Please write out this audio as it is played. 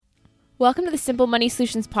Welcome to the Simple Money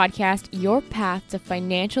Solutions Podcast, your path to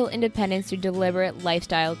financial independence through deliberate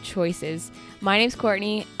lifestyle choices. My name's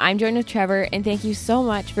Courtney, I'm joined with Trevor, and thank you so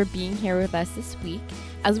much for being here with us this week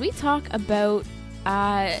as we talk about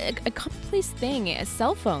a commonplace thing,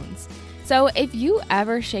 cell phones. So if you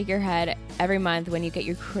ever shake your head every month when you get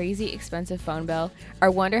your crazy expensive phone bill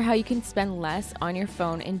or wonder how you can spend less on your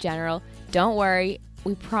phone in general, don't worry,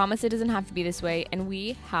 we promise it doesn't have to be this way, and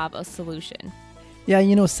we have a solution. Yeah,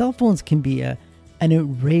 you know, cell phones can be an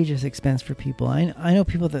outrageous expense for people. I know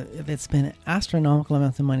people that spend astronomical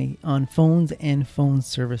amounts of money on phones and phone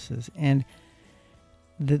services. And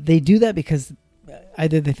they do that because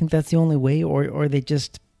either they think that's the only way or they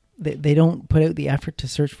don't put out the effort to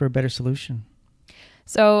search for a better solution.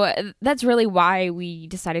 So that's really why we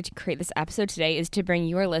decided to create this episode today, is to bring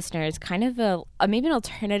your listeners kind of a maybe an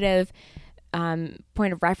alternative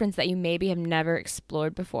point of reference that you maybe have never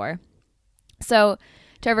explored before. So,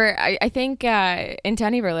 Trevor, I think and to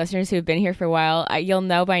any of our listeners who have been here for a while, you'll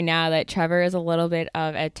know by now that Trevor is a little bit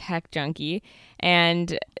of a tech junkie.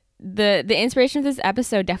 And the inspiration of this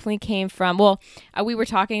episode definitely came from, we were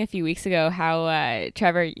talking a few weeks ago how,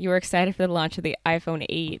 Trevor, you were excited for the launch of the iPhone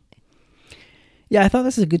 8. Yeah, I thought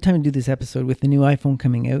this is a good time to do this episode with the new iPhone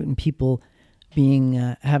coming out and people being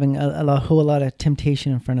having a whole lot of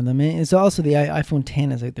temptation in front of them. And it's also the iPhone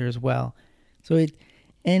 10 is out there as well. So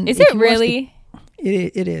is it really?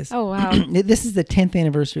 It is. Oh, wow. This is the 10th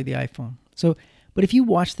anniversary of the iPhone. So, but if you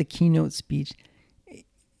watch the keynote speech,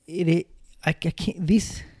 the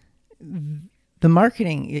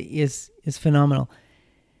marketing is phenomenal.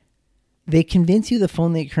 They convince you the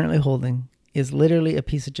phone that you're currently holding is literally a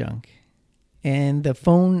piece of junk. And the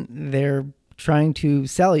phone they're trying to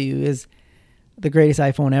sell you is the greatest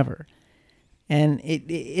iPhone ever. And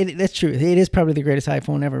that's true. It is probably the greatest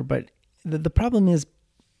iPhone ever. But the problem is,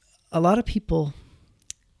 a lot of people,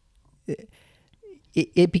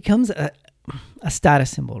 it becomes a status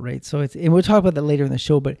symbol, right? So and we'll talk about that later in the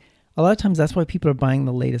show, but a lot of times that's why people are buying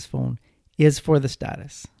the latest phone, is for the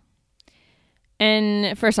status.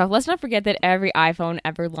 And first off, let's not forget that every iPhone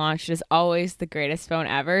ever launched is always the greatest phone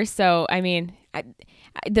ever. So, I mean,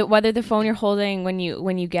 whether the phone you're holding when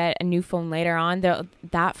you get a new phone later on,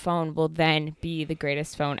 that phone will then be the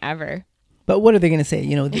greatest phone ever. But what are they going to say?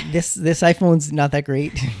 You know, this iPhone's not that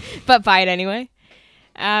great. But buy it anyway.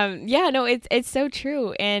 It's so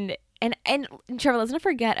true. And Trevor, let's not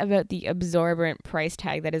forget about the absorbent price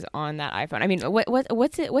tag that is on that iPhone. I mean,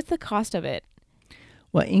 what's the cost of it?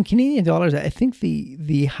 Well, in Canadian dollars, I think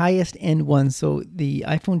the highest end one, so the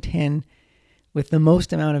iPhone 10 with the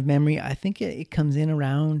most amount of memory, I think it comes in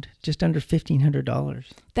around just under $1,500.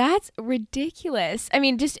 That's ridiculous. I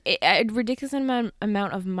mean, just a ridiculous amount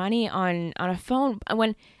of money on a phone.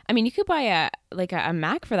 You could buy a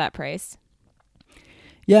Mac for that price.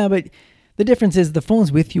 Yeah, but the difference is the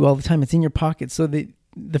phone's with you all the time. It's in your pocket. So the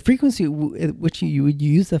frequency at which you would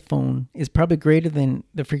use the phone is probably greater than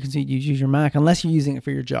the frequency you use your Mac, unless you're using it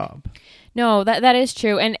for your job. No, that is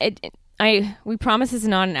true. And we promise this is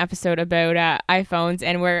not an episode about iPhones,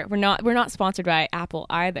 and we're not sponsored by Apple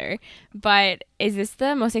either. But is this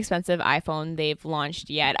the most expensive iPhone they've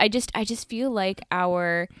launched yet? I just feel like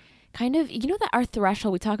our kind of, you know, that our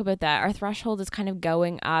threshold, we talk about that, our threshold is kind of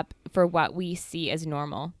going up for what we see as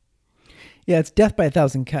normal. Yeah, it's death by a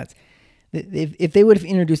thousand cuts. If they would have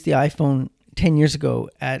introduced the iPhone 10 years ago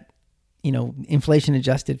at, you know, inflation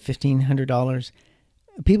adjusted $1,500,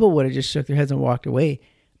 people would have just shook their heads and walked away.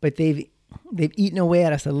 But they've eaten away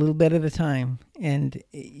at us a little bit at a time, and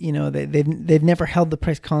you know they've never held the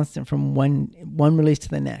price constant from one release to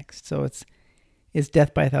the next. So it's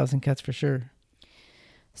death by a thousand cuts for sure.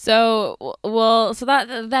 So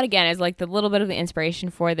that again is like the little bit of the inspiration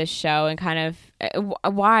for this show, and kind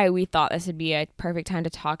of why we thought this would be a perfect time to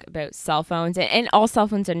talk about cell phones and all cell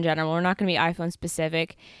phones in general. We're not going to be iPhone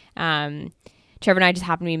specific. Trevor and I just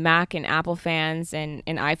happen to be Mac and Apple fans and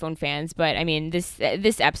iPhone fans, but I mean this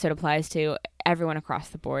episode applies to everyone across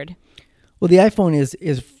the board. Well, the iPhone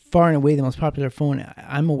is far and away the most popular phone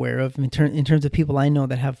I'm aware of in terms of people I know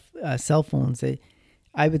that have cell phones.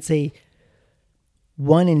 I would say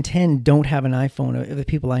 1 in 10 don't have an iPhone of the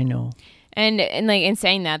people I know. And like in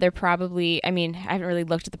saying that, they're probably, I mean, I haven't really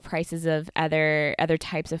looked at the prices of other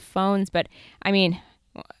types of phones, but I mean,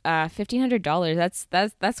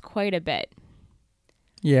 $1,500, that's quite a bit.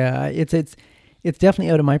 Yeah, it's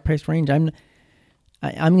definitely out of my price range. I'm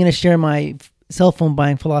going to share my cell phone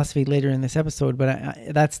buying philosophy later in this episode, but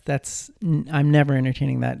I'm never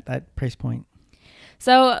entertaining that price point.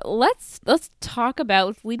 So let's talk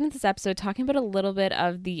about, leading this episode, talking about a little bit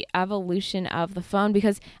of the evolution of the phone,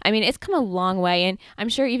 because I mean, it's come a long way, and I'm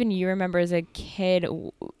sure even you remember as a kid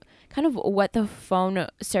kind of what the phone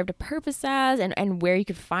served a purpose as, and where you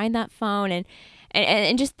could find that phone,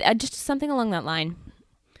 and just something along that line.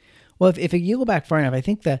 Well, if you go back far enough, I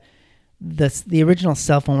think the original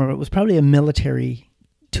cell phone was probably a military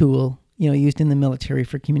tool, used in the military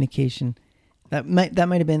for communication. That might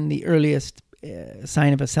have been the earliest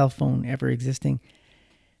sign of a cell phone ever existing.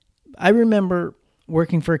 I remember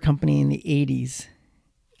working for a company in the 80s,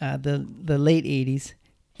 the late 80s,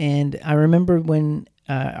 and I remember when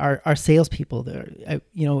our salespeople, out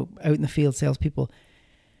in the field salespeople,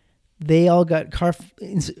 they all got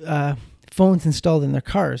phones installed in their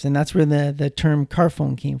cars, and that's where the term car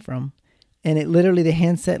phone came from. And it literally, the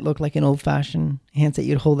handset looked like an old-fashioned handset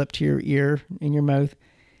you'd hold up to your ear in your mouth.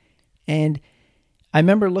 And I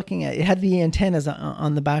remember looking at it, had the antennas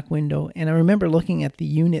on the back window, and I remember looking at the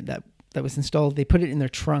unit that was installed. They put it in their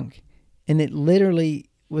trunk, and it literally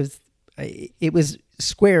was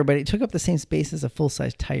square, but it took up the same space as a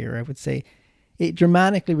full-size tire, I would say. It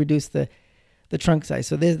dramatically reduced the trunk size.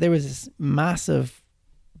 So there was this massive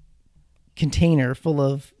container full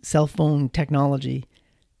of cell phone technology,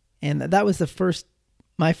 and that was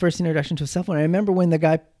my first introduction to a cell phone. I remember when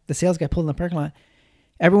the sales guy pulled in the parking lot,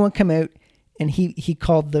 everyone come out, and he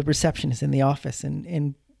called the receptionist in the office,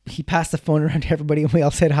 and he passed the phone around to everybody, and we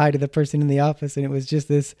all said hi to the person in the office, and it was just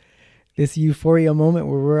this euphoria moment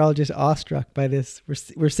where we're all just awestruck by this.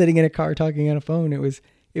 We're sitting in a car talking on a phone. It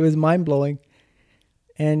was mind blowing,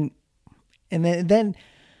 and then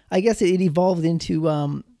I guess it evolved into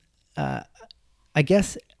I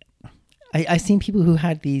guess I seen people who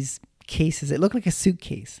had these cases. It looked like a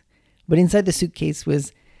suitcase, but inside the suitcase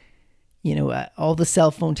was, all the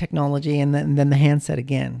cell phone technology and then the handset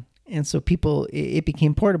again. And so it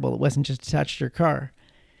became portable. It wasn't just attached to your car.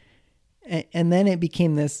 And then it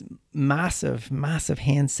became this massive, massive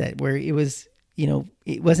handset where it was,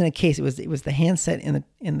 it wasn't a case. It was the handset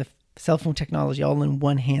and the cell phone technology all in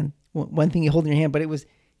one hand, one thing you hold in your hand, but it was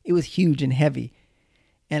huge and heavy.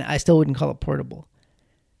 And I still wouldn't call it portable.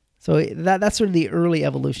 So that's sort of the early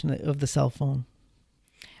evolution of the cell phone.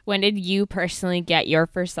 When did you personally get your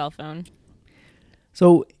first cell phone?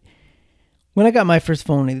 So when I got my first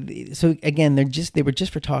phone, so again, they were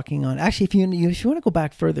just for talking on. Actually, if you want to go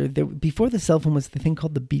back further, before the cell phone was the thing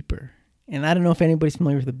called the beeper. And I don't know if anybody's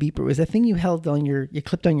familiar with the beeper. It was a thing you held you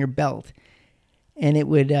clipped on your belt, and it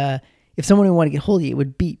would, if someone would want to get hold of you, it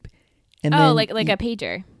would beep. And like a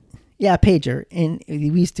pager. Yeah, a pager, and we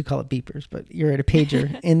used to call it beepers, but you're at a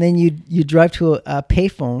pager, and then you drive to a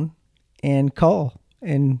payphone and call,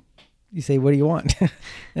 and you say, "What do you want?"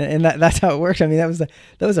 and that's how it works. I mean, that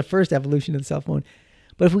was the first evolution of the cell phone.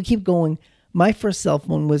 But if we keep going, my first cell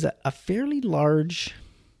phone was a fairly large,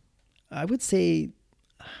 I would say,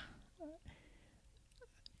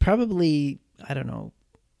 probably, I don't know,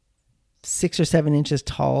 6 or 7 inches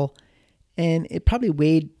tall, and it probably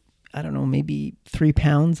weighed, I don't know, maybe 3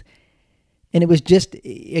 pounds. And it was just,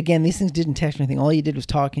 again, these things didn't text or anything. All you did was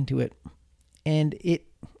talk into it. And it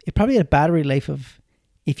probably had a battery life of,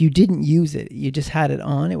 if you didn't use it, you just had it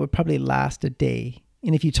on, it would probably last a day.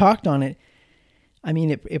 And if you talked on it, I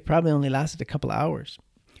mean, it probably only lasted a couple hours.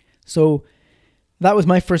 So that was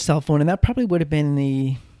my first cell phone. And that probably would have been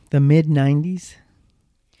the mid-90s.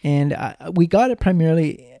 And we got it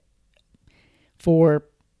primarily for,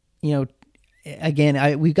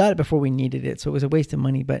 again, we got it before we needed it. So it was a waste of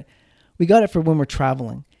money. But we got it for when we're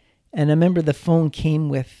traveling. And I remember the phone came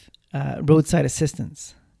with roadside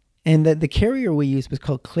assistance. And the carrier we used was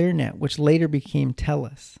called ClearNet, which later became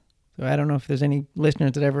TELUS. So I don't know if there's any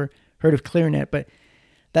listeners that ever heard of ClearNet, but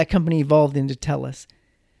that company evolved into TELUS.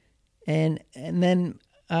 And then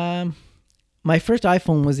my first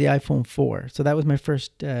iPhone was the iPhone 4. So that was my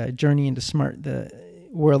first journey into the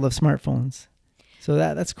world of smartphones. So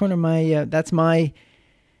that's kind of my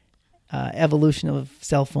evolution of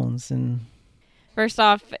cell phones. And first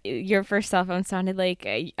off, your first cell phone sounded like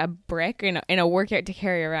a brick in a workout to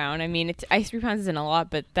carry around. I mean, 3 pounds isn't a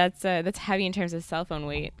lot, but that's heavy in terms of cell phone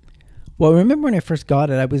weight. Well, I remember when I first got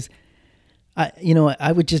it,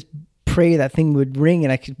 I would just pray that thing would ring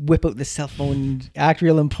and I could whip out the cell phone and act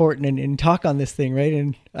real important and talk on this thing, right?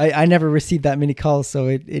 And I never received that many calls,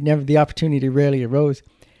 so the opportunity rarely arose.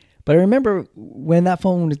 But I remember when that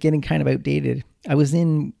phone was getting kind of outdated, I was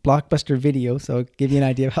in Blockbuster Video, so I'll give you an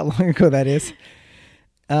idea of how long ago that is,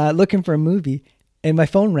 looking for a movie, and my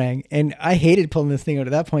phone rang, and I hated pulling this thing out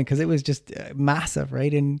at that point because it was just massive,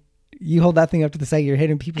 right? And you hold that thing up to the side of your head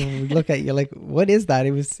and people would look at you like, what is that?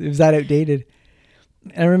 It was that outdated.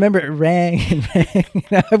 And I remember it rang and rang,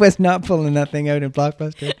 and I was not pulling that thing out in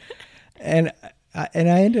Blockbuster. And I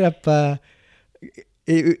ended up,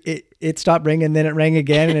 it stopped ringing, and then it rang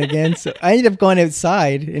again and again. So I ended up going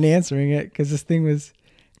outside and answering it because this thing was,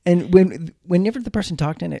 and whenever the person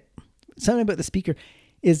talked in it, something about the speaker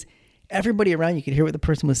is everybody around you could hear what the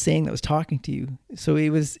person was saying that was talking to you. So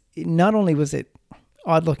not only was it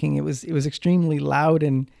odd looking, it was extremely loud,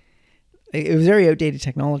 and it was very outdated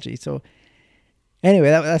technology. So anyway,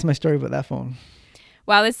 that's my story about that phone.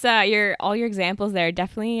 Wow, this all your examples there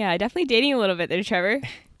definitely dating a little bit there, Trevor.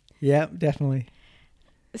 Yeah, definitely.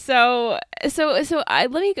 So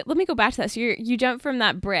let me go back to that. So you jumped from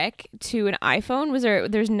that brick to an iPhone.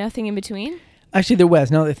 There's nothing in between? Actually, there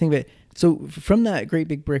was. Now that I think of it, so from that great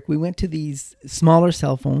big brick, we went to these smaller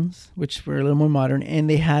cell phones, which were a little more modern, and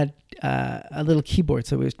they had a little keyboard,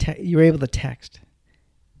 so it was you were able to text,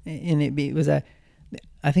 and it was I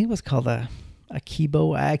think it was called a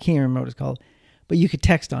Keybo. I can't remember what it's called, but you could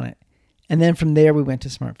text on it, and then from there we went to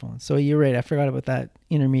smartphones. So you're right, I forgot about that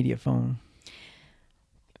intermediate phone.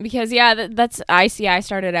 Because I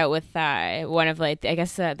started out with one of the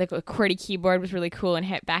QWERTY keyboard was really cool and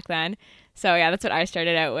hip back then. So yeah, that's what I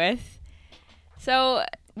started out with. So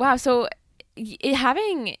wow, so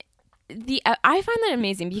having I find that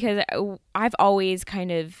amazing because I've always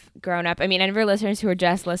kind of grown up. I mean, and for listeners who are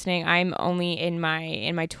just listening, I'm only in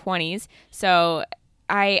my 20s, so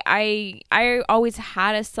I always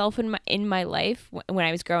had a cell phone in my life when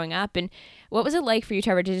I was growing up. And what was it like for you,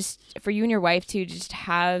 Trevor, for you and your wife to just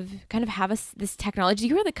have this technology?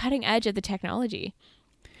 You were the cutting edge of the technology.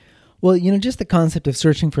 Well, just the concept of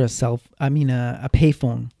searching for a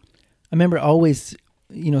payphone. I remember always,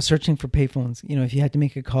 searching for payphones. If you had to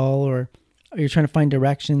make a call or you're trying to find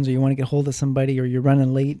directions or you want to get hold of somebody or you're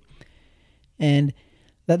running late. And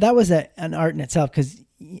that was an art in itself, because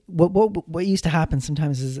what used to happen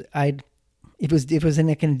sometimes is if it was in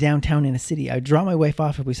a kind of downtown in a city, I'd drop my wife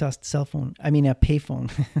off if we saw a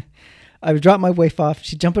payphone. I would drop my wife off.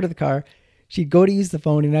 She'd jump out of the car. She'd go to use the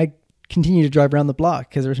phone, and I'd continue to drive around the block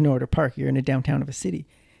because there's nowhere to park. You're in a downtown of a city.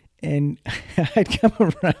 And I'd come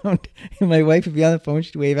around, and my wife would be on the phone.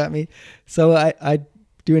 She'd wave at me. So I'd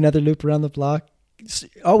do another loop around the block,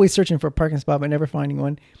 always searching for a parking spot, but never finding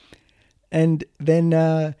one. And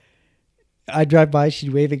then I'd drive by,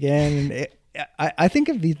 she'd wave again. And I think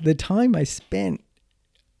of the time I spent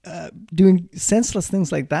doing senseless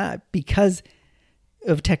things like that because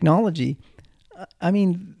of technology. I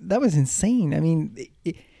mean, that was insane. I mean,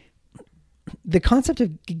 the concept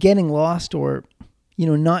of getting lost or,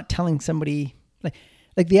 not telling somebody,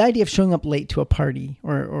 like the idea of showing up late to a party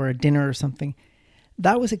or a dinner or something,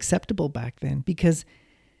 that was acceptable back then because,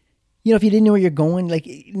 if you didn't know where you're going, like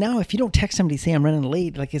now, if you don't text somebody, say I'm running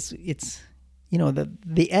late, like it's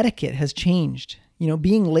the etiquette has changed.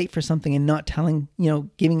 Being late for something and not telling,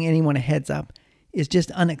 giving anyone a heads up is just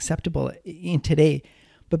unacceptable in today.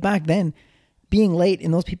 But back then, being late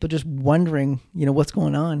and those people just wondering, what's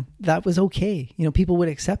going on, that was okay. People would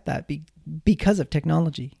accept that because of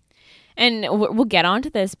technology. And we'll get onto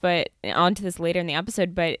this later in the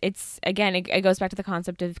episode, but it's, again, it goes back to the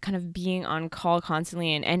concept of kind of being on call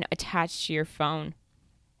constantly and attached to your phone.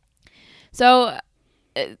 So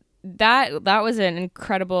that was an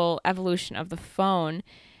incredible evolution of the phone,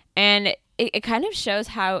 and it kind of shows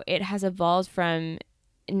how it has evolved from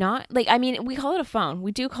we call it a phone.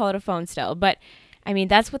 We do call it a phone still, but I mean,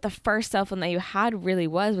 that's what the first cell phone that you had really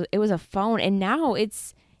was. It was a phone, and now it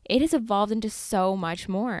has evolved into so much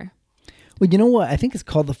more. Well, you know what? I think it's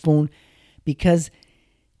called the phone because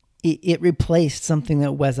it replaced something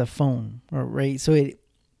that was a phone, right? So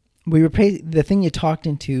we replaced the thing you talked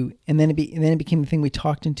into, and then it became the thing we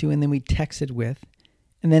talked into, and then we texted with,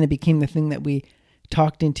 and then it became the thing that we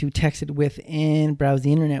talked into, texted with, and browsed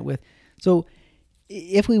the internet with. So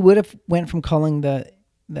if we would have went from calling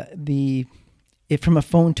from a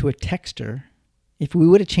phone to a texter, if we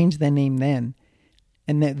would have changed the name then,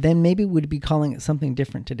 and then maybe we'd be calling it something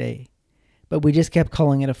different today. But we just kept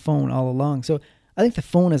calling it a phone all along. So I think the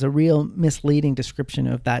phone is a real misleading description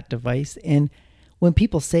of that device. And when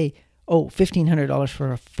people say, "Oh, $1,500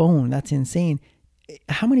 for a phone, that's insane,"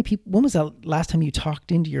 how many people? When was the last time you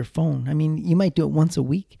talked into your phone? I mean, you might do it once a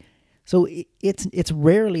week. So it's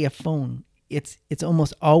rarely a phone. It's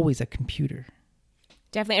almost always a computer.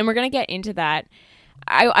 Definitely. And we're going to get into that.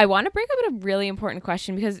 I want to bring up a really important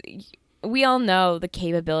question because we all know the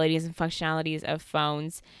capabilities and functionalities of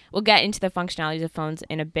phones. We'll get into the functionalities of phones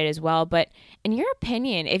in a bit as well. But in your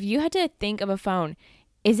opinion, if you had to think of a phone,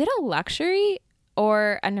 is it a luxury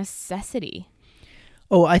or a necessity?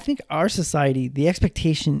 Oh, I think our society, the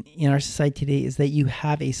expectation in our society today is that you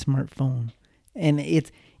have a smartphone. And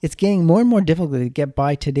it's getting more and more difficult to get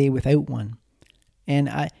by today without one.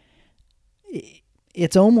 And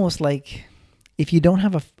it's almost like if you don't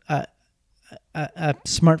have a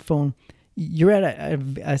smartphone, you're at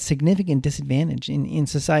a significant disadvantage in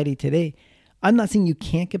society today. I'm not saying you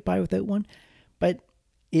can't get by without one, but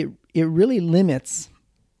it really limits.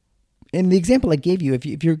 And the example I gave you,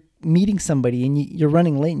 if you're meeting somebody and you're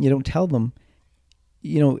running late and you don't tell them,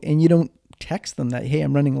 and you don't text them that, hey,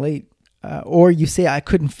 I'm running late, or you say, I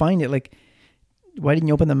couldn't find it. Like, why didn't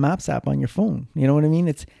you open the Maps app on your phone? You know what I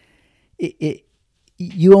mean?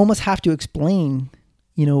 You almost have to explain,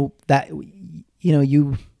 that,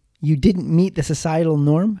 you didn't meet the societal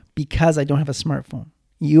norm because I don't have a smartphone.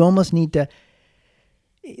 You almost need to,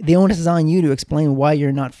 the onus is on you to explain why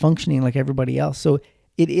you're not functioning like everybody else. So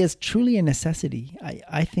it is truly a necessity,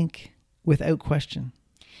 I think, without question.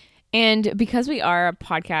 And because we are a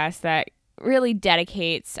podcast that really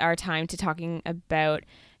dedicates our time to talking about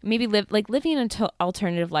maybe living an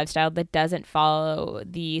alternative lifestyle that doesn't follow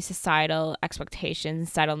the societal expectations,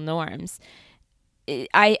 societal norms,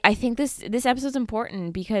 I think this episode is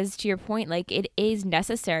important because, to your point, like, it is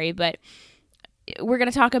necessary, but we're going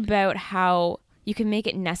to talk about how you can make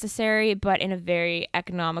it necessary, but in a very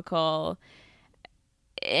economical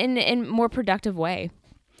in more productive way.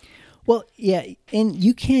 Well, yeah, and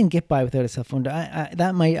you can get by without a cell phone.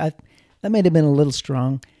 That might have been a little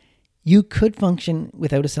strong. You could function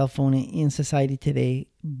without a cell phone in society today,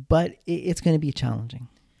 but it's going to be challenging,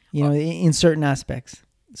 in certain aspects.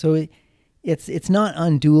 So it's not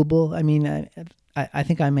undoable. I mean, I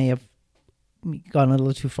think I may have gone a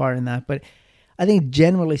little too far in that, but I think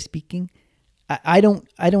generally speaking, I don't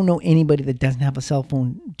know anybody that doesn't have a cell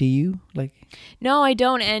phone. Do you? No, I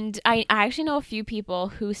don't. And I actually know a few people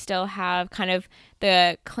who still have kind of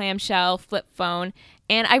the clamshell flip phone.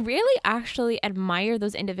 And I really actually admire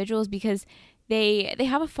those individuals because they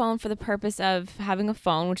have a phone for the purpose of having a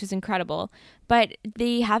phone, which is incredible. But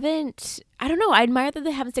they haven't, I don't know, I admire that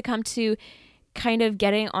they haven't succumbed to kind of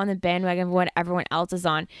getting on the bandwagon of what everyone else is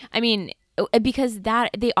on. I mean, because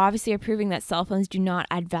that they obviously are proving that cell phones do not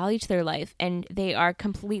add value to their life, and they are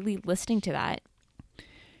completely listening to that.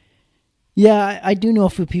 Yeah, I do know a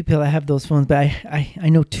few people that have those phones, but I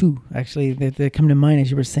know two actually that come to mind as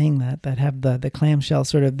you were saying that have the clamshell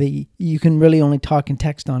sort of you can really only talk and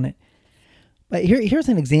text on it. But here's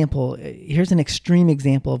an example. Here's an extreme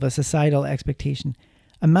example of a societal expectation.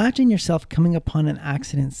 Imagine yourself coming upon an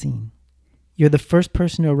accident scene. You're the first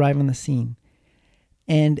person to arrive on the scene,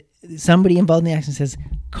 and somebody involved in the accident says,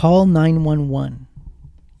 call 911,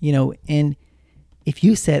 and if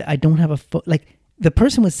you said, I don't have a phone, like the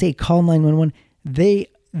person would say, call 911,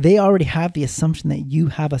 they already have the assumption that you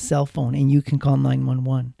have a cell phone and you can call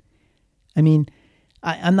 911. I mean,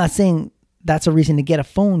 I'm not saying that's a reason to get a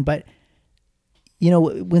phone, but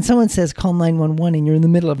when someone says call 911 and you're in the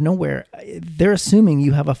middle of nowhere, they're assuming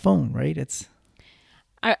you have a phone, right?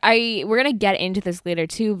 We're gonna get into this later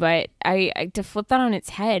too, but I to flip that on its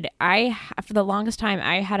head, for the longest time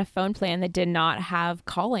I had a phone plan that did not have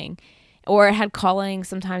calling, or it had calling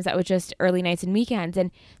sometimes that was just early nights and weekends,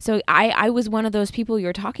 and so I was one of those people you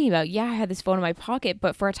were talking about. Yeah, I had this phone in my pocket,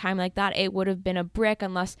 but for a time like that, it would have been a brick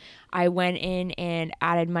unless I went in and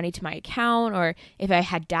added money to my account, or if I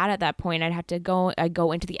had data at that point, I'd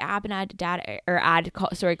go into the app and add data or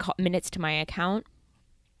call minutes to my account.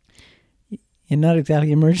 And not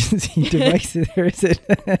exactly emergency devices, or is it?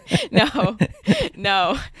 No.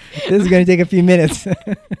 This is going to take a few minutes.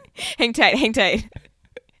 Hang tight.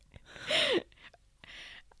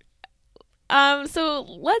 So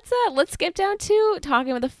let's skip down to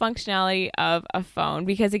talking about the functionality of a phone,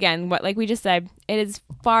 because again, like we just said, it is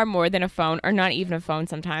far more than a phone, or not even a phone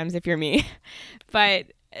sometimes if you're me. But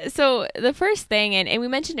so the first thing, and we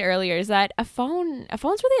mentioned earlier, is that a phone's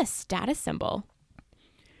really a status symbol.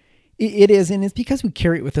 It is, and it's because we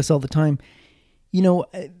carry it with us all the time.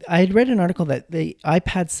 I had read an article that the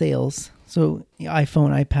iPad sales, so iPhone,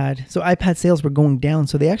 iPad, so iPad sales were going down.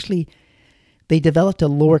 So they developed a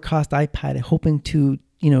lower cost iPad, hoping to,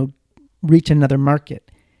 reach another market.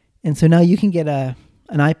 And so now you can get an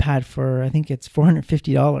iPad for, I think it's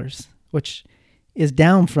 $450, which is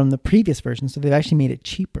down from the previous version. So they've actually made it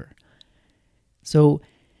cheaper. So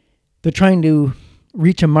they're trying to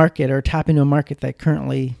reach a market or tap into a market that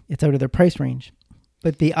currently it's out of their price range.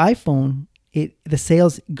 But the iPhone, the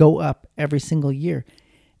sales go up every single year.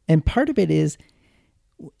 And part of it is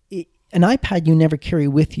an iPad you never carry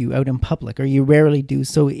with you out in public, or you rarely do.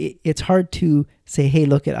 So it's hard to say, hey,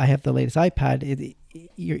 look, I have the latest iPad.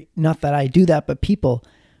 Not that I do that, but people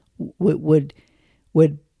would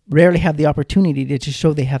rarely have the opportunity to just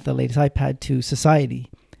show they have the latest iPad to society.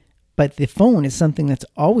 But the phone is something that's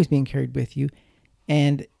always being carried with you.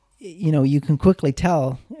 And, you can quickly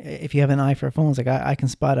tell if you have an eye for a phone. It's like I can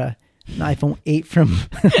spot an iPhone 8 from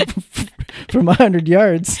from 100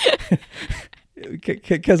 yards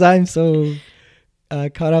because I'm so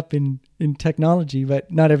caught up in technology,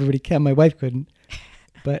 but not everybody can. My wife couldn't,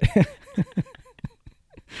 but I'm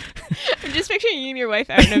just picturing you and your wife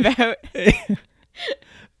out and about.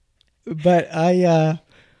 But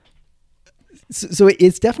so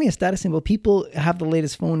it's definitely a status symbol. People have the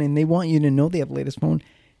latest phone and they want you to know they have the latest phone.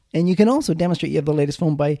 And you can also demonstrate you have the latest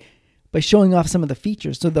phone by showing off some of the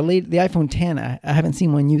features. So the iPhone 10, I haven't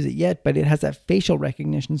seen one use it yet, but it has that facial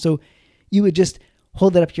recognition. So you would just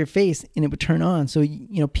hold it up to your face and it would turn on. So,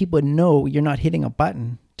 people would know you're not hitting a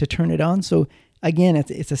button to turn it on. So again,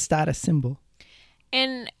 it's a status symbol.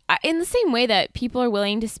 And in the same way that people are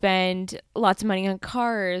willing to spend lots of money on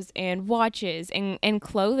cars and watches and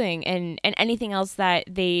clothing and anything else that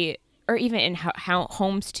they, or even in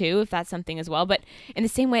homes too, if that's something as well. But in the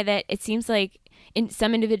same way that it seems like in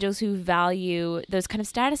some individuals who value those kind of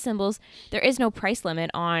status symbols, there is no price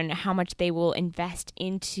limit on how much they will invest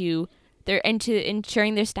into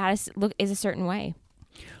ensuring their status is a certain way.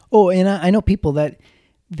 Oh, and I know people that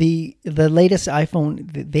the latest iPhone,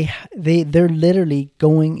 they're literally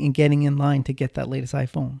going and getting in line to get that latest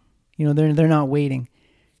iPhone. They're not waiting,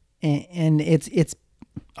 and it's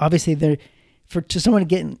obviously to someone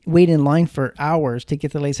to wait in line for hours to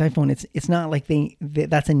get the latest iPhone. It's not like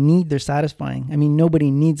that's a need they're satisfying. I mean, nobody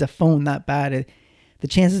needs a phone that bad. The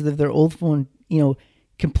chances of their old phone,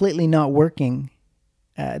 completely not working,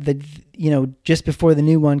 just before the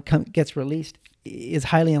new one gets released is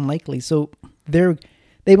highly unlikely. So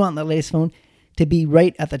they want the latest phone to be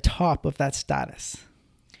right at the top of that status.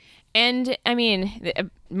 And I mean,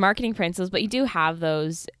 marketing principles, but you do have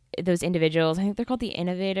those individuals. I think they're called the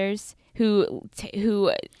innovators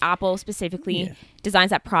who Apple specifically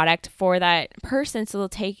designs that product for that person. So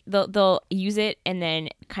they'll use it and then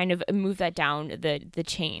kind of move that down the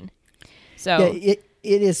chain. So it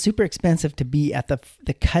is super expensive to be at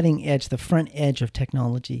the cutting edge, the front edge of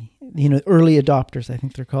technology. Early adopters, I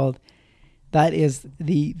think they're called. That is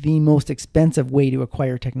the most expensive way to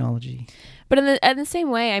acquire technology. But in the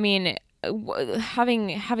same way, I mean,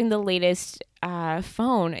 having the latest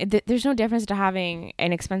phone, there's no difference to having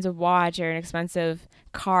an expensive watch or an expensive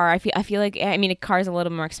car. I feel like, I mean, a car is a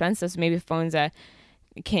little more expensive, so maybe phones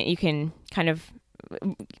you can kind of,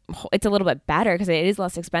 it's a little bit better because it is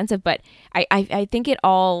less expensive. But I think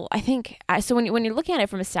so when you're looking at it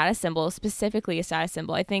from a status symbol, specifically a status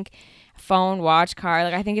symbol, I think phone, watch, car,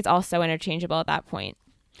 I think it's all so interchangeable at that point.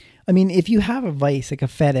 I mean, if you have a vice, like a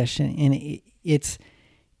fetish, and it's,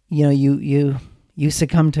 you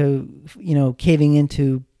succumb to, caving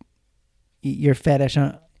into your fetish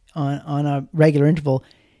on a regular interval,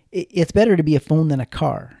 it's better to be a phone than a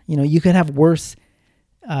car. You could have worse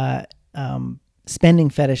spending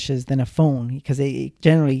fetishes than a phone because they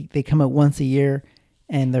generally come out once a year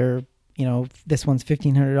and they're, this one's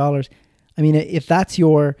 $1,500. I mean, if that's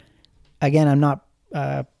again, I'm not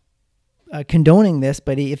condoning this,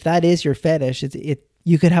 but if that is your fetish,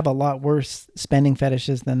 you could have a lot worse spending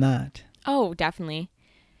fetishes than that. Oh, definitely.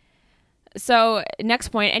 So next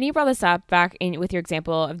point, and you brought this up back with your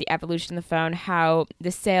example of the evolution of the phone, how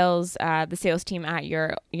the sales team at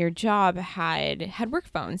your job had work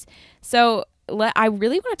phones. So I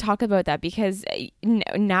really want to talk about that because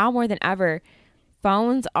now more than ever,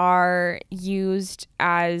 phones are used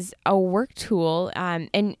as a work tool, and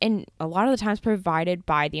a lot of the times provided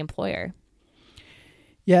by the employer.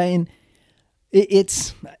 Yeah, and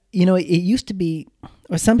it's, it used to be,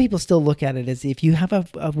 or some people still look at it as if you have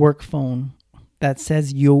a work phone that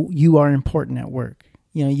says you are important at work.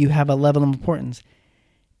 You have a level of importance,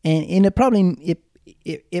 and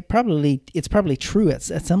it's probably true at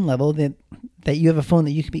some level that you have a phone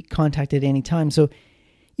that you can be contacted anytime. So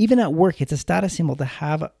even at work, it's a status symbol to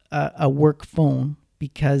have a work phone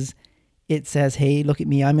because it says, hey, look at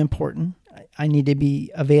me, I'm important. I need to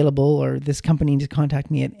be available, or this company needs to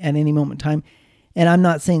contact me at any moment in time. And I'm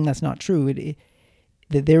not saying that's not true.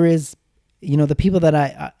 That there is, the people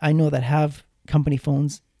that I know that have company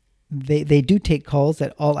phones, they do take calls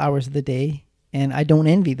at all hours of the day, and I don't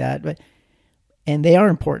envy that. And they are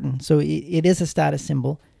important, so it is a status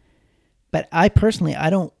symbol. But I personally,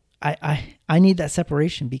 I need that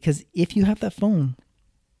separation because if you have that phone,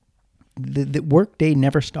 the work day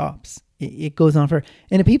never stops. It goes on for,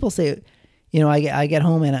 and if people say, I get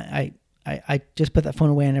home and I just put that phone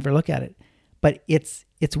away and never look at it, but it's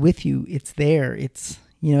with you, it's there. It's,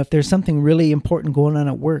 if there's something really important going on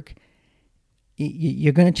at work,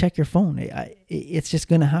 you're going to check your phone. It's just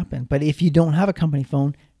going to happen. But if you don't have a company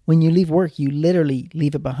phone, when you leave work, you literally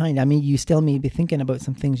leave it behind. I mean, you still may be thinking about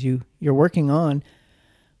some things you're working on,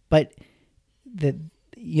 but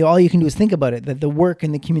all you can do is think about it, that the work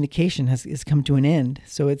and the communication has come to an end.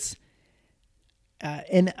 So it's,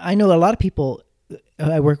 and I know a lot of people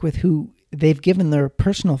I work with who they've given their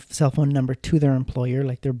personal cell phone number to their employer,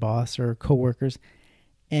 like their boss or coworkers,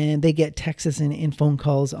 and they get texts and phone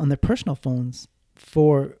calls on their personal phones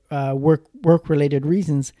for work related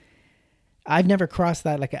reasons. I've never crossed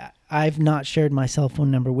that. Like I've not shared my cell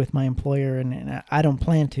phone number with my employer, and I don't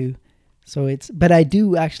plan to. So but I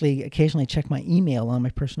do actually occasionally check my email on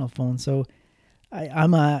my personal phone. So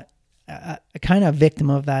I'm a kind of victim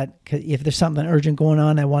of that. 'Cause if there's something urgent going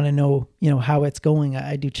on, I want to know, how it's going.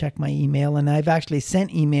 I do check my email, and I've actually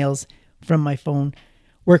sent emails from my phone,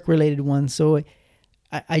 work related ones. So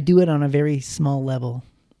I do it on a very small level.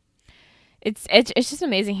 It's just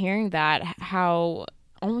amazing hearing that, how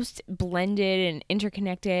almost blended and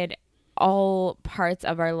interconnected all parts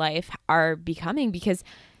of our life are becoming, because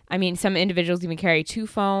I mean, some individuals even carry two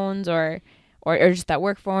phones or just that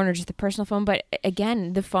work phone or just the personal phone. But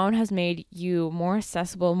again, the phone has made you more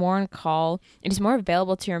accessible, more on call. It is more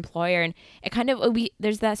available to your employer. And it kind of,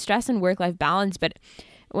 there's that stress and work-life balance. But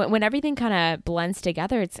when everything kind of blends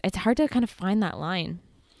together, it's hard to kind of find that line.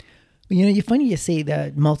 You're funny you say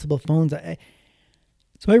that multiple phones.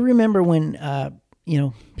 So I remember when,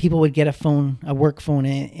 people would get a work phone,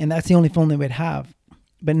 and that's the only phone they would have.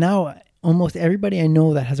 But now almost everybody I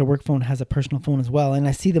know that has a work phone has a personal phone as well. And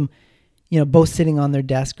I see them, both sitting on their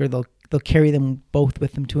desk, or they'll carry them both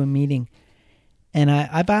with them to a meeting. And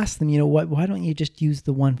I've asked them, why don't you just use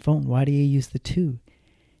the one phone? Why do you use the two?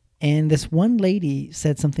 And this one lady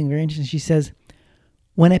said something very interesting. She says,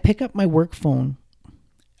 when I pick up my work phone,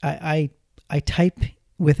 I type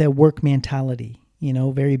with a work mentality,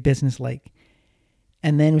 very businesslike.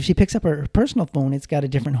 And then when she picks up her personal phone, it's got a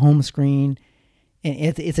different home screen, and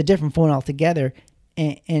it's a different phone altogether.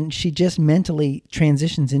 And she just mentally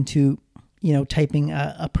transitions into, typing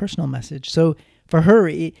a personal message. So for her,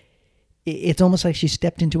 it's almost like she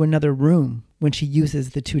stepped into another room when she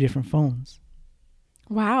uses the two different phones.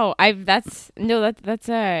 Wow, I think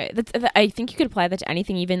you could apply that to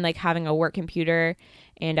anything, even like having a work computer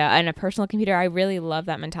and a personal computer. I really love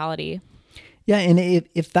that mentality. Yeah, and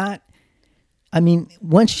if that,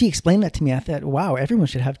 once she explained that to me, I thought, wow, everyone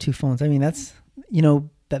should have two phones. That's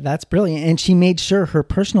that's brilliant. And she made sure her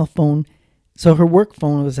personal phone, so her work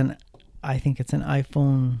phone was I think it's an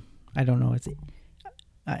iPhone. I don't know.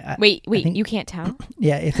 Wait, you can't tell?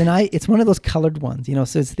 Yeah, it's one of those colored ones,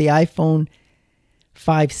 so it's the iPhone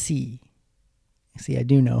 5C. See, I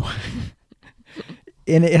do know.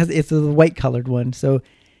 And it's a white colored one. So,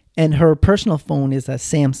 and her personal phone is a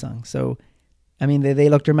Samsung. So, they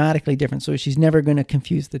look dramatically different. So she's never going to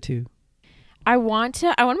confuse the two. I want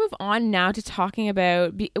to move on now to talking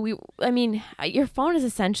about, your phone is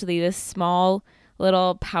essentially this small,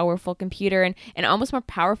 little, powerful computer, and almost more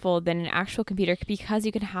powerful than an actual computer, because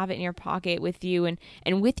you can have it in your pocket with you and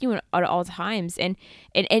with you at all times. And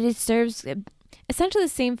it serves essentially the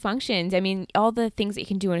same functions. All the things that you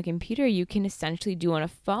can do on a computer, you can essentially do on a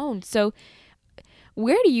phone. So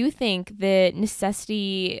where do you think the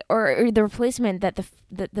necessity or the replacement that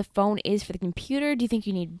the phone is for the computer? Do you think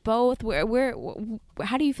you need both?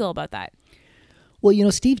 How do you feel about that?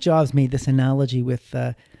 Well, Steve Jobs made this analogy with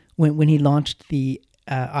when he launched the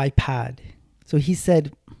iPad. So he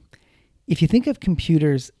said, if you think of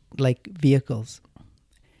computers like vehicles,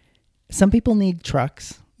 some people need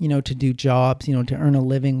trucks, to do jobs, to earn a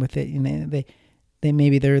living with it. They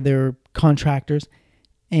maybe they're contractors.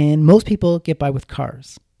 And most people get by with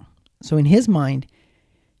cars. So in his mind,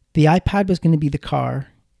 the iPad was going to be the car,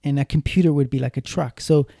 and a computer would be like a truck.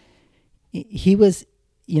 So he was,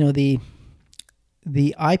 the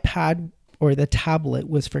iPad or the tablet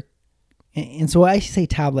was for, and so I say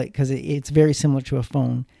tablet because it's very similar to a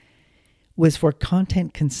phone, was for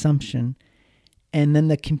content consumption. And then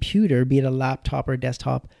the computer, be it a laptop or a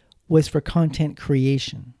desktop, was for content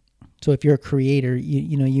creation. So if you're a creator,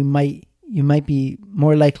 you might be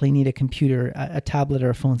more likely need a computer. A tablet or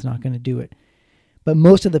a phone's not going to do it. But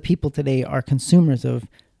most of the people today are consumers of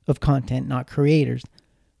content, not creators.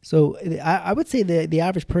 So I would say the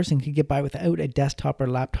average person could get by without a desktop or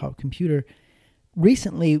laptop computer.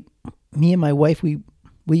 Recently, me and my wife, we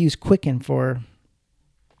use Quicken for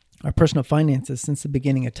our personal finances since the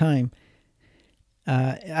beginning of time.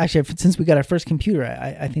 Actually, since we got our first computer,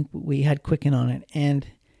 I think we had Quicken on it. And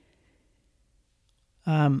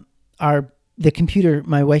the computer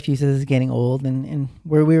my wife uses is getting old, and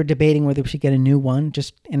where we were debating whether we should get a new one,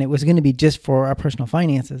 and it was going to be just for our personal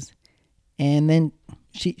finances. And then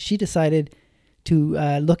she decided to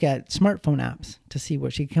look at smartphone apps to see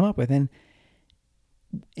what she could come up with. And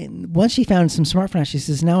And once she found some smartphones, she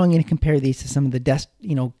says, now I'm going to compare these to some of the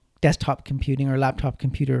desktop computing or laptop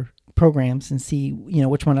computer programs and see,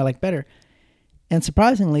 which one I like better. And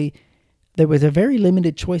surprisingly, there was a very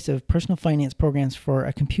limited choice of personal finance programs for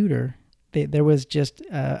a computer. There was just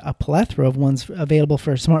a plethora of ones available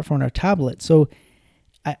for a smartphone or a tablet. So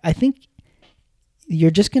I think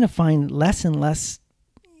you're just going to find less and less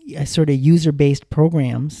sort of user-based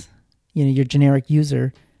programs, your generic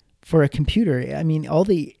user for a computer. I mean, all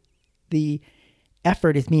the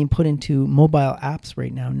effort is being put into mobile apps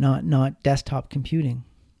right now, not desktop computing.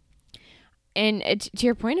 And to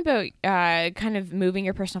your point about kind of moving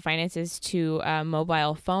your personal finances to a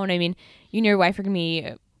mobile phone, I mean, you and your wife are going to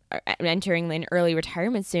be entering an early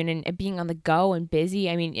retirement soon, and being on the go and busy,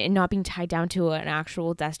 I mean, and not being tied down to an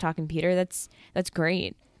actual desktop computer, that's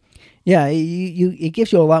great. Yeah, it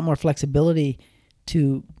gives you a lot more flexibility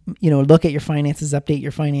to, look at your finances, update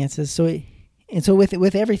your finances. So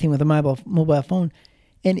with everything, with a mobile phone,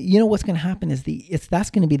 and what's going to happen is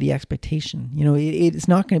that's going to be the expectation. It's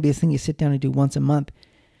not going to be this thing you sit down and do once a month.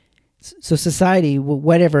 So society,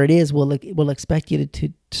 whatever it is, will expect you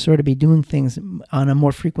to sort of be doing things on a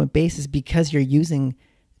more frequent basis because you're using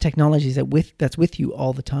technologies that's with you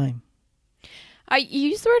all the time. You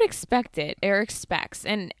use the word expected or expects,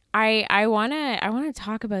 and I wanna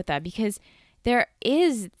talk about that because there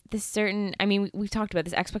is this certain. I mean, we've talked about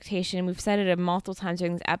this expectation. We've said it multiple times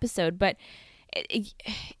during this episode, but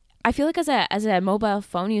I feel like as a mobile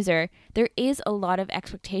phone user, there is a lot of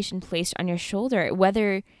expectation placed on your shoulder,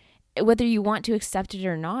 whether you want to accept it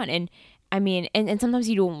or not. And I mean, and sometimes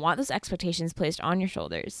you don't want those expectations placed on your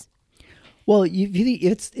shoulders. Well,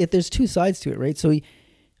 there's two sides to it, right? So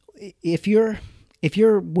if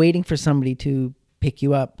you're waiting for somebody to pick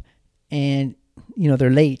you up and, they're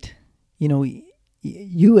late,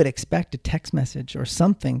 you would expect a text message or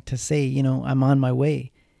something to say, I'm on my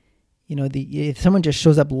way. If someone just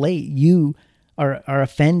shows up late, you are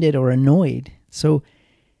offended or annoyed. So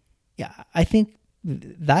yeah, I think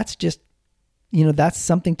that's just, that's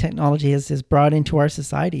something technology has brought into our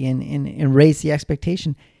society and raised the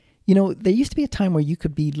expectation. There used to be a time where you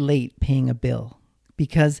could be late paying a bill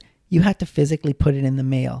because you had to physically put it in the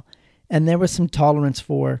mail. And there was some tolerance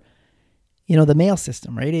for, the mail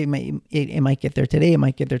system, right? It might get there today. It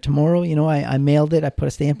might get there tomorrow. I mailed it. I put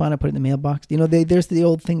a stamp on it, put it in the mailbox. There's the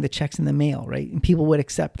old thing, the checks in the mail, right? And people would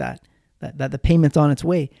accept that the payment's on its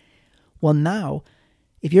way. Well, now,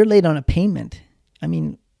 if you're late on a payment, I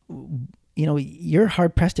mean, you're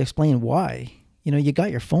hard pressed to explain why. You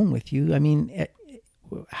got your phone with you. I mean,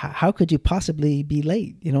 how could you possibly be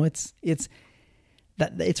late? It's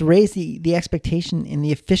raised the expectation and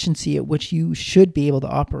the efficiency at which you should be able to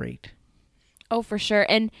operate. Oh, for sure.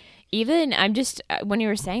 And even when you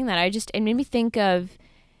were saying that, it made me think of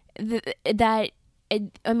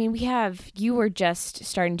you were just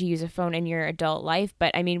starting to use a phone in your adult life,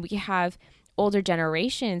 but I mean, we have older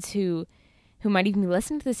generations who might even be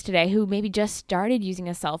listening to this today who maybe just started using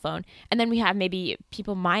a cell phone. And then we have maybe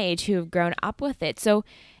people my age who have grown up with it. So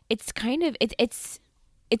it's kind of, it's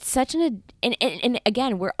such and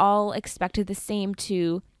again, we're all expected the same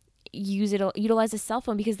to utilize a cell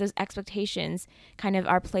phone because those expectations kind of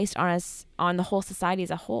are placed on us, on the whole society as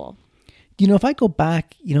a whole. If I go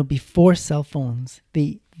back, before cell phones,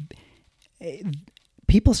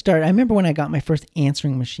 people started, I remember when I got my first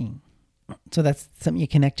answering machine. So that's something you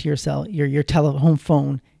connect to your telephone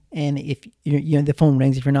phone. And if the phone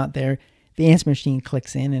rings, if you're not there, the answer machine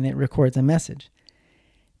clicks in and it records a message.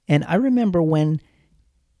 And I remember when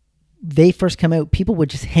they first come out, people would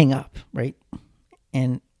just hang up, right?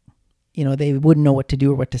 And, they wouldn't know what to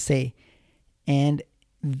do or what to say. And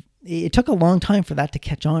it took a long time for that to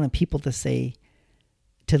catch on and people to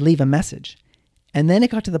leave a message. And then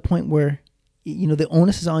it got to the point where, the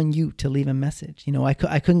onus is on you to leave a message.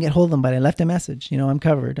 I couldn't get hold of them, but I left a message. I'm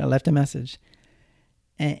covered. I left a message.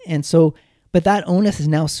 And so, but that onus is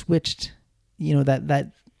now switched,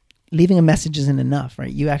 that leaving a message isn't enough,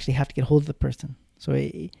 right? You actually have to get hold of the person. So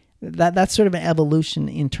that's sort of an evolution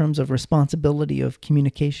in terms of responsibility of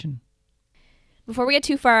communication. Before we get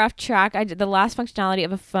too far off track, the last functionality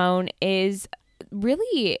of a phone is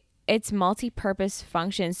really its multi-purpose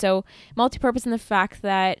function. So multi-purpose in the fact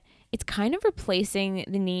that it's kind of replacing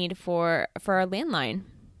the need for a landline.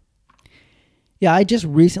 Yeah, I just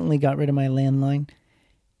recently got rid of my landline,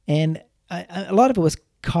 and a lot of it was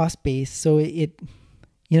cost-based. So the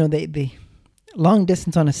long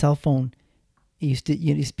distance on a cell phone used to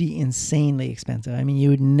be insanely expensive. I mean, you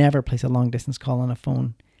would never place a long distance call on a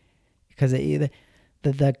phone because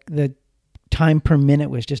the time per minute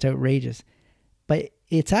was just outrageous. But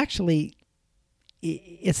it's actually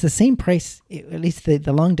it's the same price. At least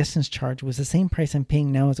the long distance charge was the same price I'm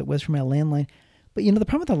paying now as it was for my landline. But the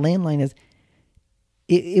problem with the landline is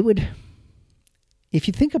it would, if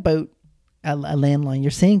you think about a landline,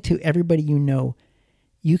 you're saying to everybody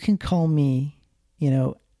you can call me,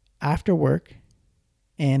 after work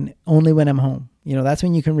and only when I'm home. That's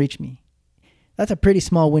when you can reach me. That's a pretty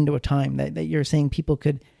small window of time that you're saying people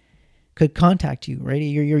could contact you, right?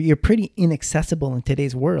 You're pretty inaccessible in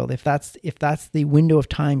today's world. If that's the window of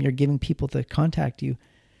time you're giving people to contact you,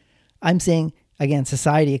 I'm saying again,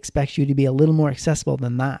 society expects you to be a little more accessible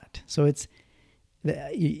than that. So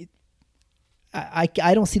I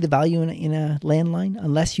don't see the value in a landline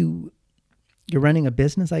unless you're running a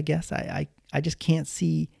business. I guess I just can't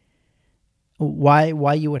see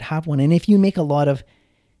why you would have one. And if you make a lot of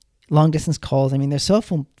long distance calls, there's cell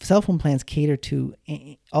phone plans cater to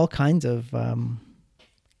all kinds of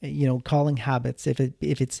calling habits. If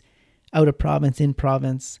it's out of province, in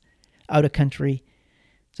province, out of country.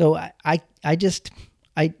 So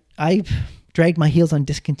I've dragged my heels on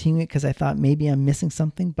discontinuing it because I thought maybe I'm missing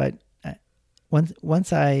something. But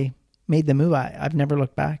once I made the move, I've never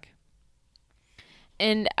looked back.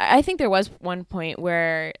 And I think there was one point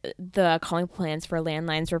where the calling plans for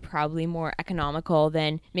landlines were probably more economical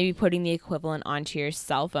than maybe putting the equivalent onto your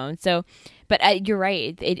cell phone. So, but you're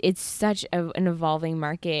right. It's such an evolving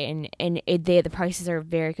market, and the prices are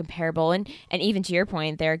very comparable. And even to your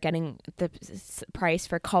point, they're getting the price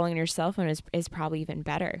for calling your cell phone is probably even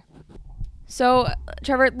better. So,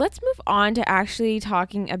 Trevor, let's move on to actually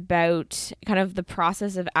talking about kind of the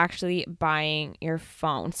process of actually buying your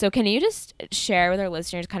phone. So can you just share with our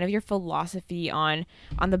listeners kind of your philosophy on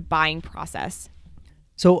the buying process?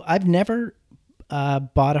 So I've never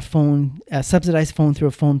bought a subsidized phone through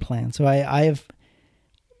a phone plan. So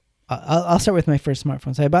I'll start with my first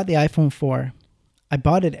smartphone. So I bought the iPhone 4. I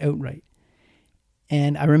bought it outright.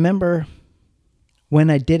 And I remember when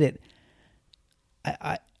I did it,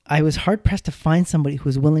 I was hard pressed to find somebody who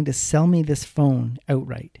was willing to sell me this phone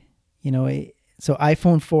outright. So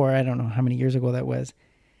iPhone 4, I don't know how many years ago that was,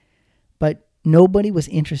 but nobody was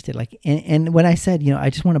interested. And when I said, I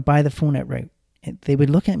just want to buy the phone outright, they would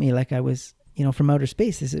look at me like I was, from outer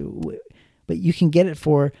space. They said, but you can get it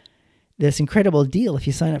for this incredible deal if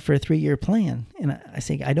you sign up for a 3-year plan. And I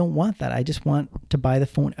say, I don't want that. I just want to buy the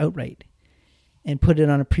phone outright and put it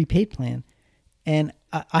on a prepaid plan. And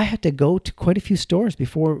I had to go to quite a few stores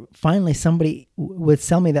before finally somebody would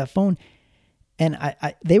sell me that phone. And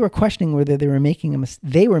they were questioning whether they were making a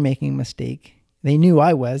mistake. They knew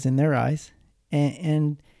I was in their eyes.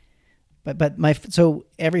 So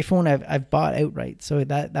every phone I've bought outright. So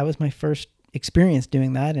that was my first experience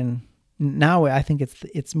doing that. And now I think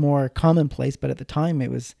it's more commonplace, but at the time it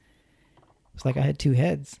was like I had two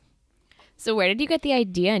heads. So where did you get the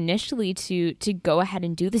idea initially to go ahead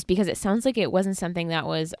and do this? Because it sounds like it wasn't something that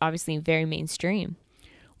was obviously very mainstream.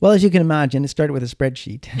 Well, as you can imagine, it started with a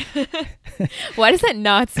spreadsheet. Why does that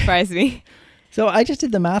not surprise me? So I just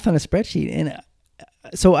did the math on a spreadsheet. And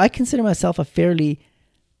so I consider myself a fairly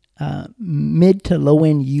mid to low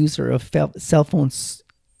end user of cell phone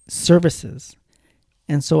services.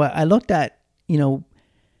 And so I looked at,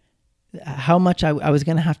 how much I was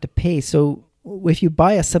going to have to pay. So if you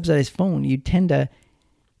buy a subsidized phone, you tend to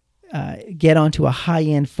get onto a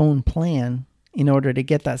high-end phone plan in order to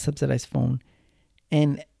get that subsidized phone.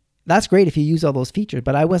 And that's great if you use all those features,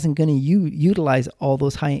 but I wasn't going to utilize all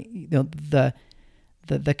those the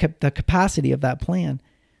capacity of that plan.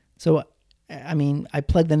 So, I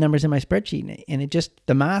plugged the numbers in my spreadsheet and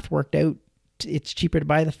the math worked out. It's cheaper to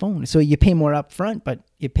buy the phone. So you pay more up front, but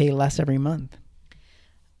you pay less every month.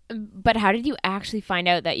 But how did you actually find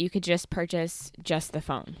out that you could just purchase just the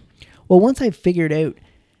phone? Well, once I figured out,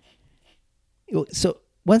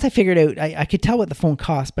 I could tell what the phone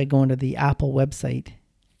cost by going to the Apple website.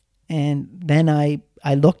 And then I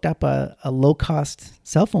looked up a low-cost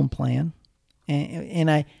cell phone plan.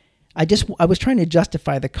 And I was trying to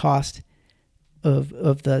justify the cost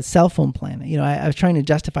of the cell phone plan. I was trying to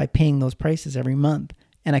justify paying those prices every month.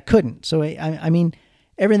 And I couldn't. So,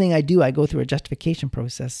 everything I do, I go through a justification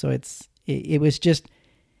process. So it was just,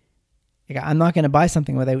 I'm not going to buy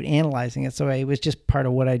something without analyzing it. So it was just part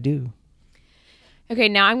of what I do. Okay,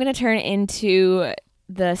 now I'm going to turn into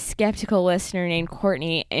the skeptical listener named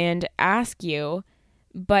Courtney and ask you,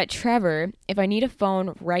 but Trevor, if I need a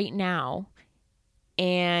phone right now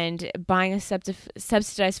and buying a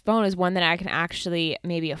subsidized phone is one that I can actually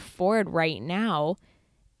maybe afford right now,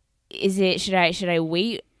 should I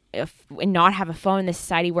wait and not have a phone in the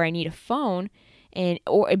society where I need a phone and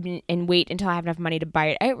wait until I have enough money to buy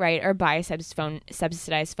it outright, or buy a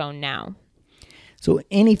subsidized phone now? So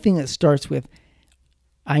anything that starts with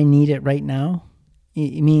I need it right now,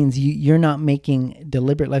 it means you're not making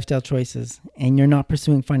deliberate lifestyle choices and you're not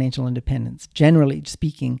pursuing financial independence. Generally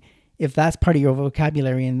speaking, if that's part of your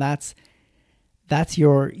vocabulary and that's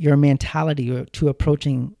your mentality to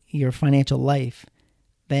approaching your financial life,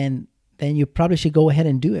 then you probably should go ahead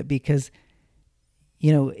and do it, because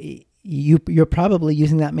you're probably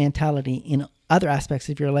using that mentality in other aspects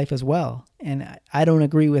of your life as well. And I don't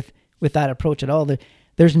agree with that approach at all.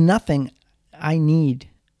 There's nothing I need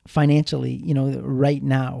financially, right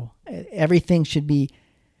now. Everything should be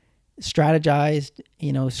strategized,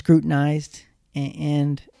 scrutinized,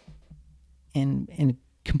 and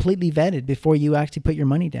completely vetted before you actually put your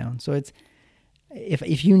money down. So it's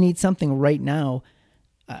if you need something right now,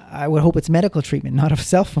 I would hope it's medical treatment, not a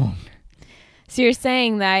cell phone. So you're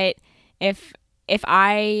saying that if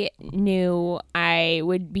I knew I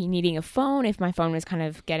would be needing a phone, if my phone was kind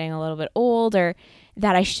of getting a little bit old, or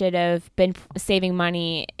that I should have been saving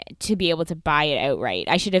money to be able to buy it outright.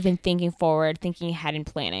 I should have been thinking forward, thinking ahead, and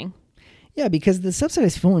planning. Yeah, because the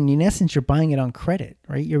subsidized phone, in essence, you're buying it on credit,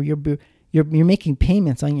 right? You're making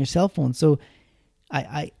payments on your cell phone. So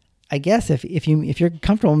I guess if you're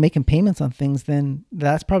comfortable making payments on things, then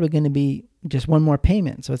that's probably going to be just one more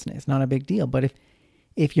payment. So it's not a big deal. But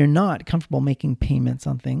if you're not comfortable making payments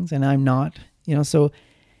on things, and I'm not, so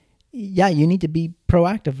yeah, you need to be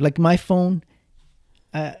proactive. Like my phone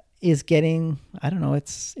is getting, I don't know,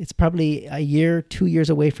 it's probably a year, 2 years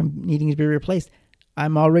away from needing to be replaced.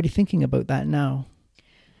 I'm already thinking about that now.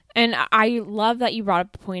 And I love that you brought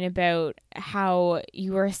up the point about how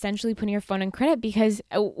you are essentially putting your phone on credit, because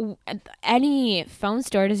any phone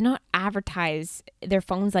store does not advertise their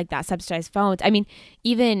phones like that, subsidized phones. I mean,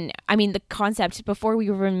 the concept before we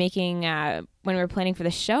were making, when we were planning for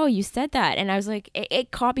the show, you said that. And I was like,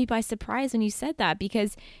 it caught me by surprise when you said that,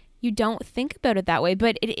 because you don't think about it that way,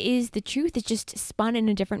 but it is the truth. It's just spun in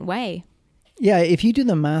a different way. Yeah. If you do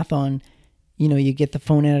the math on, you get the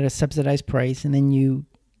phone in at a subsidized price, and then you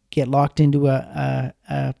get locked into a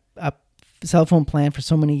cell phone plan for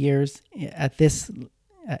so many years at these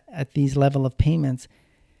level of payments,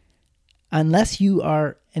 unless you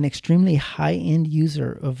are an extremely high-end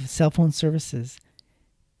user of cell phone services,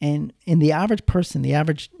 and the average person, the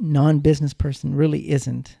average non-business person really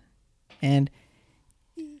isn't, and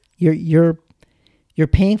you're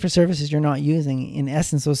paying for services you're not using. In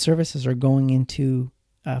essence, those services are going into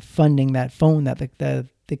funding that phone that the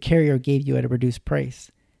carrier gave you at a reduced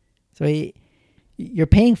price. So you're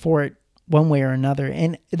paying for it one way or another.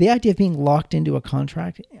 And the idea of being locked into a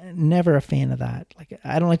contract, never a fan of that. Like,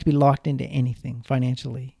 I don't like to be locked into anything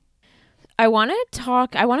financially. I want to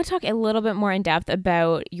talk a little bit more in depth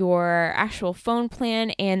about your actual phone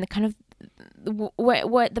plan and the kind of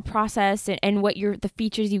what the process and what the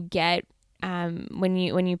features you get when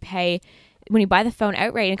you buy the phone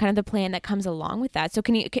outright, and kind of the plan that comes along with that. So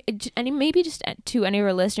maybe just to any of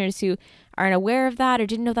our listeners who aren't aware of that or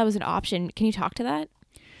didn't know that was an option, can you talk to that?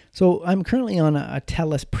 So I'm currently on a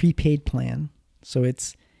TELUS prepaid plan. So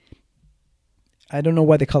I don't know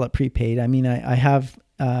why they call it prepaid. I mean, I have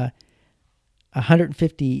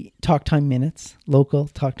 150 talk time minutes, local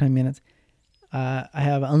talk time minutes. I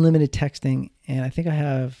have unlimited texting, and I think I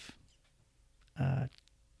have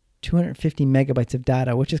 250 megabytes of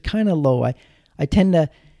data, which is kind of low. I tend to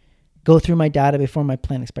go through my data before my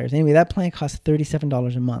plan expires. Anyway, that plan costs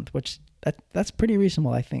 $37 a month, which that's pretty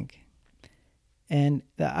reasonable, I think. And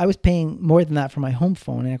I was paying more than that for my home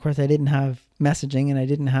phone. And of course, I didn't have messaging and I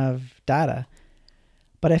didn't have data.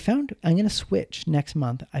 But I'm going to switch next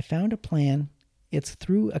month. I found a plan. It's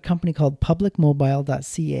through a company called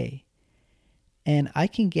publicmobile.ca. And I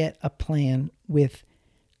can get a plan with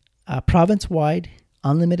province-wide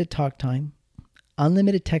unlimited talk time,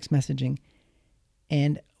 unlimited text messaging,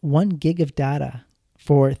 and 1 gig of data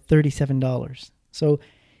for $37. So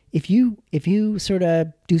if you sort of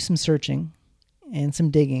do some searching and some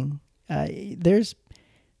digging,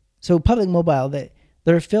 Public Mobile,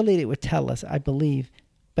 they're affiliated with TELUS, I believe,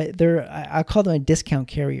 but I call them a discount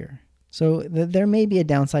carrier. So there may be a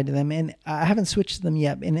downside to them, and I haven't switched to them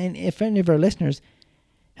yet. And if any of our listeners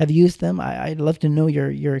have used them, I'd love to know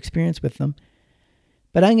your experience with them.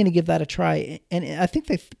 But I'm going to give that a try. And I think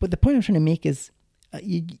the point I'm trying to make is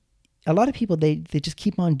a lot of people, they just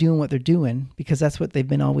keep on doing what they're doing because that's what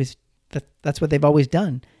they've always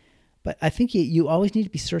done. But I think you always need to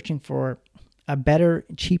be searching for a better,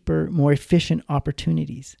 cheaper, more efficient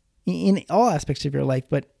opportunities in all aspects of your life.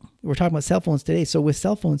 But we're talking about cell phones today. So with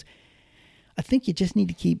cell phones, I think you just need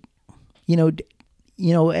to keep,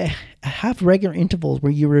 have regular intervals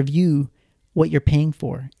where you review what you're paying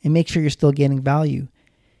for and make sure you're still getting value.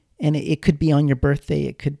 And it could be on your birthday.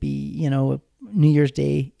 It could be, New Year's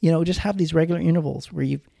Day, just have these regular intervals where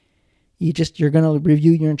you're going to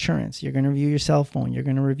review your insurance, you're going to review your cell phone, you're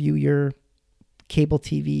going to review your cable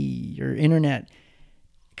TV, your internet.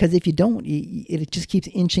 Because if you don't, it just keeps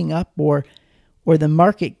inching up, or the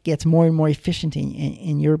market gets more and more efficient,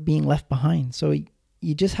 and you're being left behind. So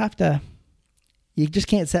you just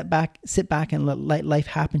can't sit back and let life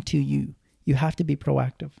happen to you. You have to be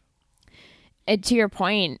proactive. And to your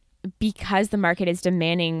point, because the market is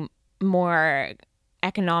demanding more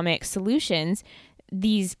economic solutions,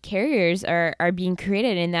 these carriers are being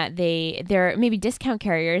created in that they're maybe discount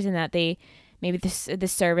carriers, in that maybe the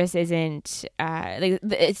service isn't I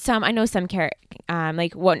know some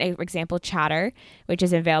like one example, Chatter, which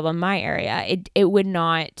is available in my area. It would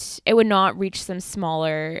not reach some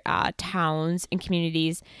smaller towns and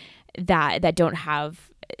communities that don't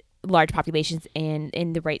have large populations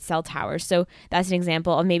in the right cell towers. So that's an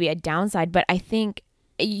example of maybe a downside. But I think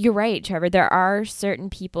you're right, Trevor. There are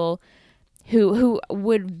certain people who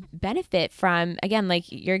would benefit from, again,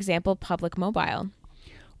 like your example, Public Mobile.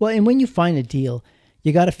 Well, and when you find a deal,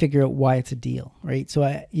 you got to figure out why it's a deal, right? So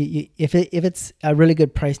if it's a really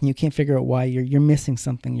good price and you can't figure out why, you're missing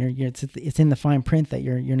something. It's in the fine print that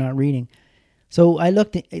you're not reading. So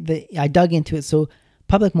I dug into it. So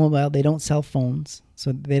Public Mobile, they don't sell phones,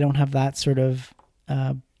 so they don't have that sort of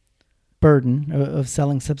burden of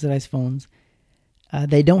selling subsidized phones.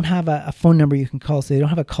 They don't have a phone number you can call, so they don't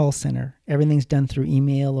have a call center. Everything's done through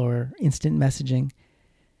email or instant messaging.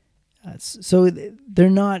 So they're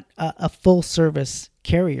not a full service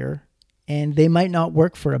carrier, and they might not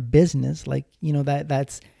work for a business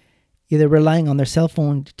that's either relying on their cell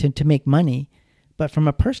phone to make money. But from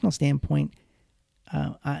a personal standpoint,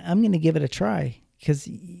 I'm going to give it a try, because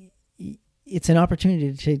it's an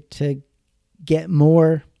opportunity to get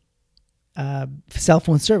more cell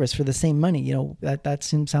phone service for the same money. That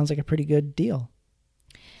sounds like a pretty good deal.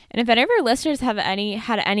 And if any of our listeners have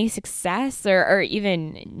had any success or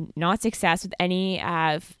even not success with any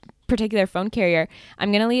particular phone carrier,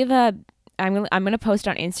 I'm gonna post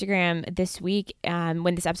on Instagram this week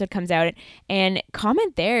when this episode comes out, and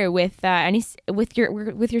comment there with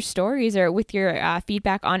your stories or with your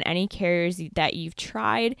feedback on any carriers that you've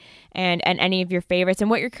tried and any of your favorites and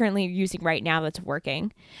what you're currently using right now that's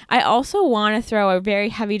working. I also want to throw a very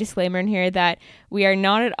heavy disclaimer in here that we are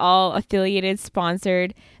not at all affiliated,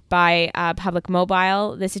 sponsored by Public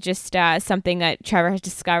Mobile. This is just something that Trevor has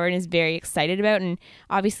discovered and is very excited about. And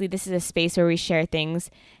obviously this is a space where we share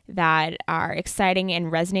things that are exciting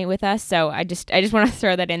and resonate with us. So I just want to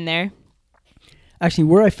throw that in there. Actually,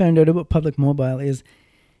 where I found out about Public Mobile is,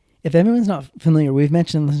 if everyone's not familiar, we've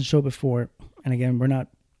mentioned this show before, and again,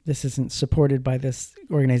 this isn't supported by this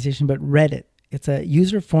organization, but Reddit. It's a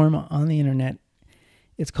user forum on the internet.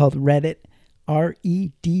 It's called Reddit,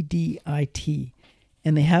 Reddit.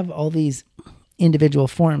 And they have all these individual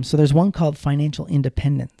forums. So there's one called Financial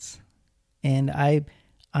Independence. And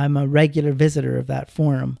I'm a regular visitor of that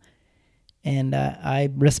forum. And I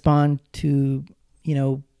respond to,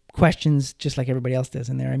 questions just like everybody else does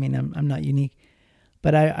in there. I mean, I'm not unique.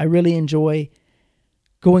 But I really enjoy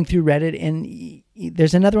going through Reddit. And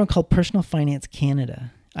there's another one called Personal Finance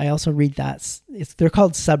Canada. I also read that. They're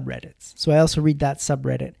called subreddits. So I also read that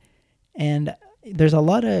subreddit. And there's a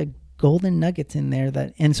lot of golden nuggets in there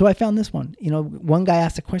and so I found this one. One guy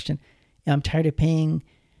asked a question: I'm tired of paying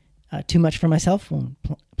too much for my cell phone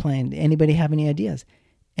plan. Anybody have any ideas?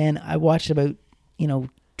 And I watched about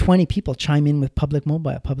 20 people chime in with Public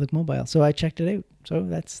Mobile. So I checked it out. So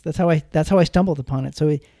that's how I stumbled upon it.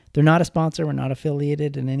 So they're not a sponsor. We're not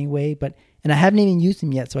affiliated in any way, and I haven't even used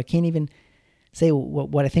them yet, so I can't even say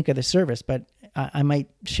what I think of the service. But I might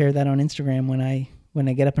share that on Instagram when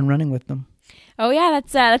I get up and running with them. Oh yeah,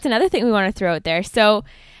 that's another thing we want to throw out there. So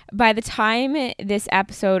by the time this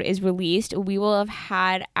episode is released, we will have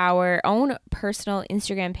had our own personal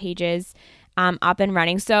Instagram pages up and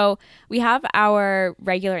running. So we have our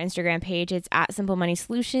regular Instagram page. It's at Simple Money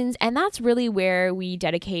Solutions, and that's really where we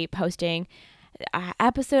dedicate posting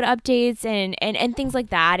episode updates and things like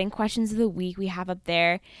that, and questions of the week we have up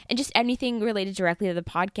there, and just anything related directly to the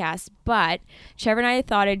podcast. But Trevor and I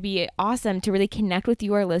thought it'd be awesome to really connect with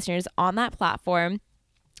you, our listeners, on that platform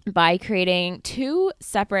by creating two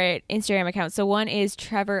separate Instagram accounts. So one is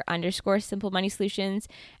Trevor_Simple Money Solutions,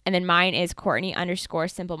 and then mine is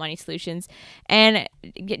Courtney_Simple Money Solutions. And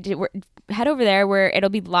head over there where it'll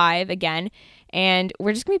be live again. And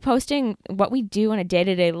we're just going to be posting what we do on a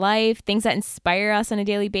day-to-day life, things that inspire us on a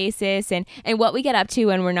daily basis, and what we get up to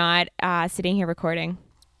when we're not sitting here recording.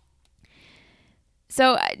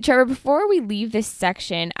 So, Trevor, before we leave this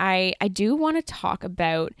section, I do want to talk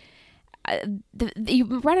about you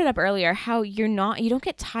brought it up earlier, how you don't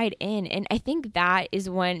get tied in. And I think that is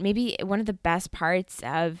maybe one of the best parts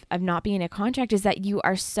of not being in a contract is that you're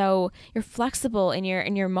flexible and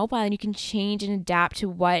you're mobile, and you can change and adapt to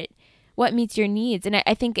what meets your needs. And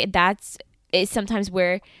I think that's is sometimes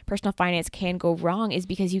where personal finance can go wrong, is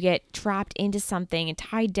because you get trapped into something and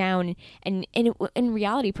tied down. And in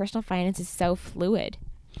reality, personal finance is so fluid.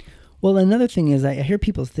 Well, another thing is, I hear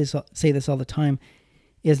people say this all the time,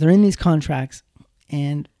 is they're in these contracts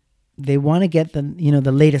and they want to get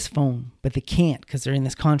the latest phone, but they can't because they're in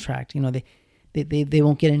this contract. They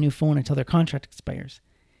won't get a new phone until their contract expires.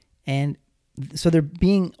 And so they're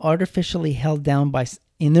being artificially held down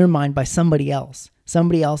in their mind by somebody else.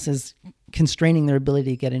 Somebody else is constraining their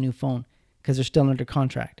ability to get a new phone because they're still under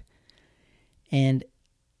contract. And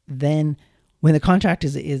then when the contract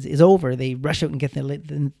is over, they rush out and get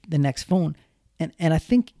the next phone. And I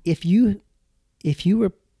think if you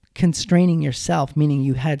were constraining yourself, meaning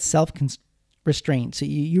you had self-restraint, so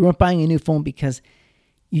you weren't buying a new phone because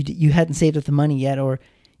you hadn't saved up the money yet, or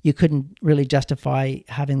you couldn't really justify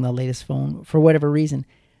having the latest phone for whatever reason,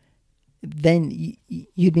 then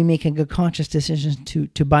you'd be making a conscious decision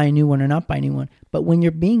to buy a new one or not buy a new one. But when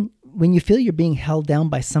you feel you're being held down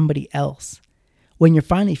by somebody else, when you're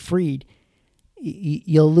finally freed,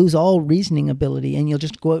 you'll lose all reasoning ability and you'll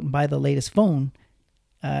just go out and buy the latest phone.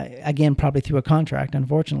 Again, probably through a contract,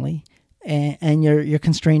 unfortunately, and you're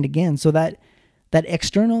constrained again. So that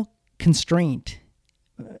external constraint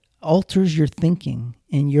alters your thinking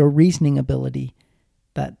and your reasoning ability.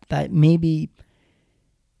 That maybe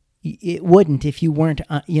it wouldn't if you weren't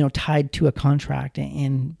tied to a contract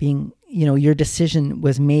and being your decision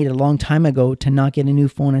was made a long time ago to not get a new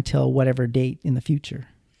phone until whatever date in the future.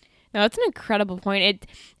 No, that's an incredible point.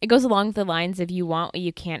 It goes along with the lines of you want what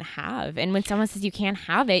you can't have. And when someone says you can't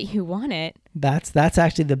have it, you want it. That's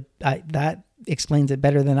actually that explains it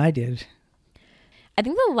better than I did. I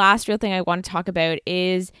think the last real thing I want to talk about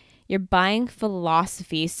is your buying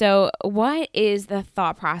philosophy. So what is the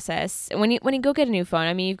thought process when you go get a new phone?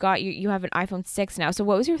 I mean, you have an iPhone 6 now. So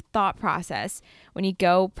what was your thought process when you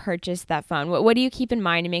go purchase that phone? What do you keep in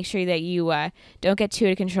mind to make sure that you don't get too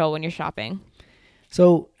out of control when you're shopping?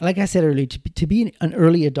 So, like I said earlier, to be an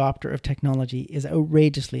early adopter of technology is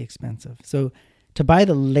outrageously expensive. So, to buy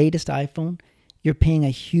the latest iPhone, you're paying a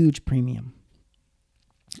huge premium.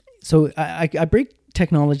 So, I break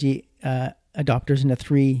technology adopters into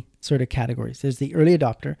three sort of categories. There's the early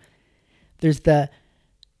adopter, there's the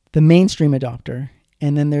mainstream adopter,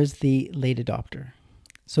 and then there's the late adopter.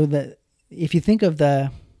 So, if you think of the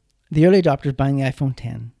early adopters buying the iPhone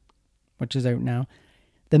 10, which is out now,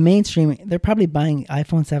 the mainstream, they're probably buying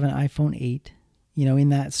iPhone 7, iPhone 8, in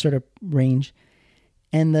that sort of range.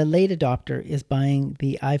 And the late adopter is buying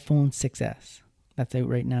the iPhone 6S. That's out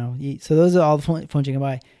right now. So those are all the phones you can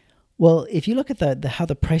buy. Well, if you look at how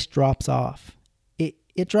the price drops off,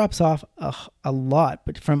 it drops off a lot.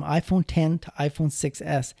 But from iPhone 10 to iPhone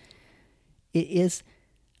 6S, it is,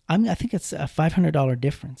 I think it's a $500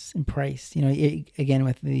 difference in price. Again,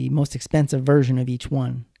 with the most expensive version of each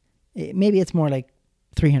one. Maybe it's more like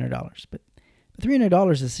 $300, but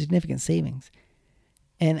 $300 is a significant savings.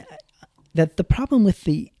 And that the problem with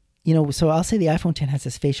so I'll say the iPhone 10 has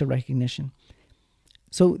this facial recognition.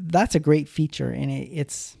 So that's a great feature, and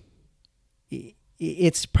it's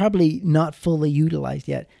probably not fully utilized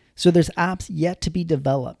yet. So there's apps yet to be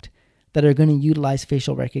developed that are going to utilize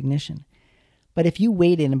facial recognition. But if you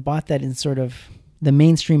waited and bought that in sort of the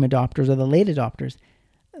mainstream adopters or the late adopters,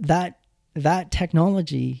 that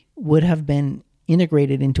technology would have been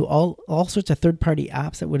integrated into all sorts of third-party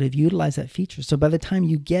apps that would have utilized that feature. So by the time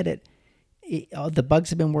you get it, the bugs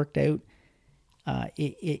have been worked out.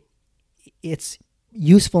 Its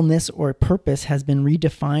usefulness or purpose has been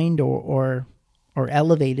redefined or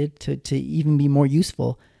elevated to even be more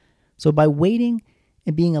useful. So by waiting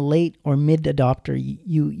and being a late or mid adopter,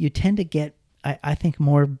 you tend to get, I think,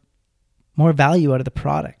 more value out of the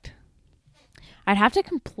product. I'd have to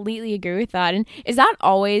completely agree with that. And is that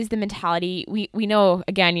always the mentality? We know,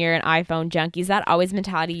 again, you're an iPhone junkie. Is that always the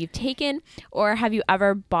mentality you've taken? Or have you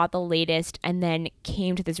ever bought the latest and then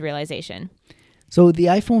came to this realization? So the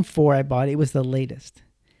iPhone 4 I bought, it was the latest.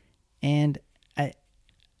 And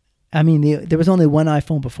I mean, there was only one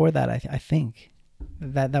iPhone before that, I think,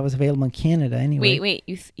 that was available in Canada anyway. Wait,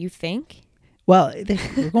 you think? Well,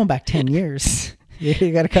 we're going back 10 years.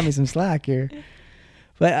 You got to cut me some slack here.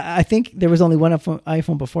 But I think there was only one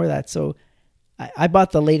iPhone before that. So I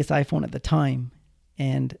bought the latest iPhone at the time,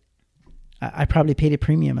 and I probably paid a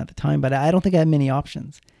premium at the time, but I don't think I had many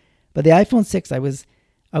options. But the iPhone 6, I was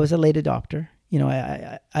a late adopter.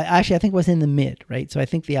 I think it was in the mid, right? So I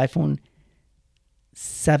think the iPhone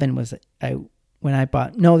 7 was out when I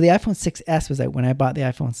bought. No, the iPhone 6S was out when I bought the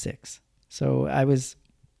iPhone 6. So I was,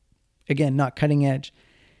 again, not cutting edge.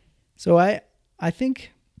 So I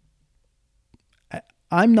think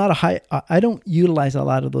I'm not I don't utilize a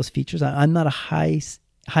lot of those features. I'm not a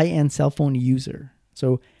high-end cell phone user.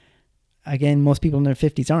 So again, most people in their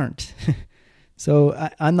 50s aren't. So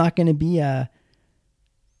I'm not going to be I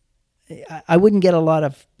wouldn't get a lot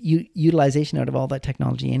of utilization out of all that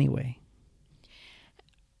technology anyway.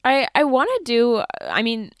 I want to do, I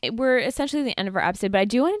mean, we're essentially at the end of our episode, but I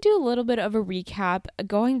do want to do a little bit of a recap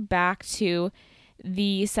going back to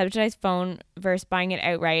the subsidized phone versus buying it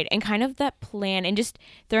outright and kind of that plan and just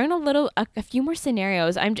throwing a few more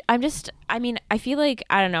scenarios. I feel like,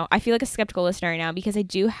 I don't know, I feel like a skeptical listener right now because I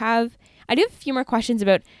do have a few more questions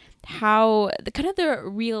about how the kind of the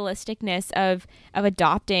realisticness of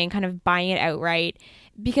adopting kind of buying it outright,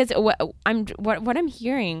 because what I'm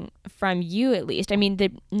hearing from you, at least, I mean,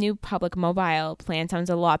 the new public mobile plan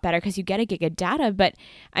sounds a lot better because you get a gig of data, but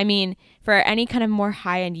I mean, for any kind of more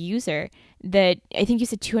high-end user, that I think you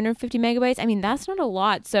said 250 megabytes, I mean, that's not a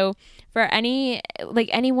lot. So for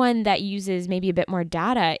anyone that uses maybe a bit more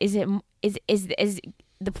data, is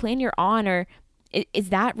the plan you're on, or is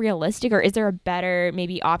that realistic, or is there a better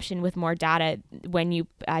maybe option with more data when you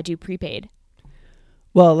do prepaid?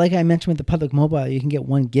 Well, like I mentioned with the public mobile, you can get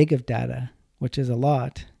 1 gig of data, which is a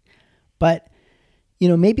lot. But,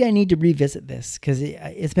 maybe I need to revisit this because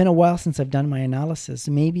it's been a while since I've done my analysis.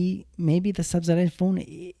 Maybe the subsidized phone,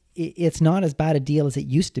 it's not as bad a deal as it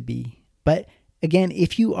used to be. But again,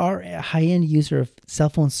 if you are a high-end user of cell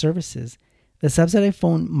phone services, the subsidized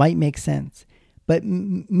phone might make sense. But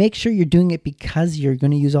make sure you're doing it because you're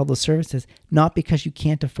going to use all those services, not because you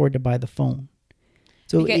can't afford to buy the phone.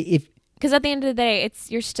 So because at the end of the day,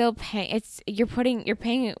 you're still paying. You're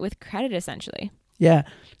paying it with credit essentially. Yeah.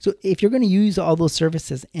 So if you're going to use all those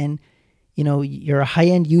services, and you're a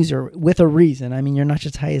high-end user with a reason. I mean, you're not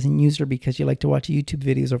just a high-end user because you like to watch YouTube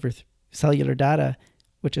videos over cellular data,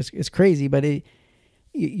 which is crazy. But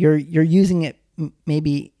you're using it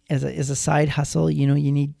maybe as a side hustle. You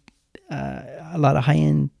need a lot of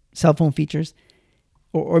high-end cell phone features,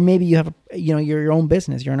 or maybe you have you're your own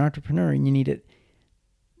business. You're an entrepreneur and you need it.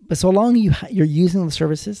 But so long you're using the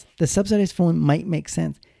services, the subsidized phone might make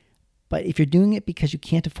sense. But if you're doing it because you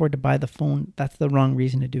can't afford to buy the phone, that's the wrong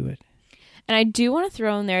reason to do it. And I do want to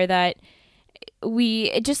throw in there that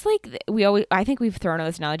I think we've thrown out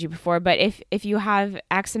this analogy before, but if you have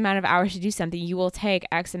X amount of hours to do something, you will take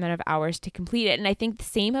X amount of hours to complete it. And I think the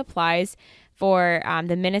same applies for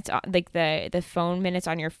the minutes, like the phone minutes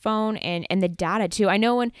on your phone and the data too. I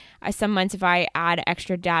know some months if I add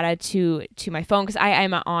extra data to my phone, because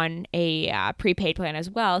I'm on a prepaid plan as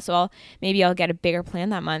well, so I'll get a bigger plan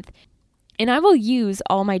that month. And I will use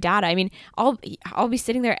all my data. I mean, I'll be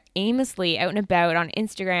sitting there aimlessly out and about on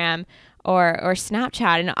Instagram or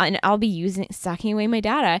Snapchat, and I'll be sucking away my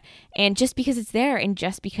data, and just because it's there and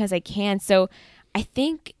just because I can. So I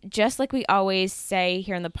think, just like we always say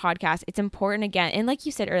here on the podcast, it's important, again, and like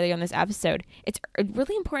you said earlier on this episode, it's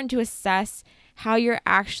really important to assess how you're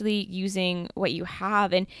actually using what you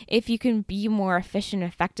have, and if you can be more efficient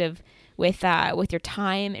and effective with your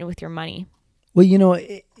time and with your money. Well,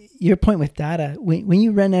 your point with data, when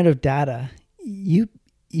you run out of data,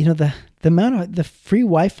 the amount of the free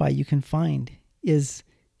Wi-Fi you can find is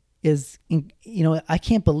I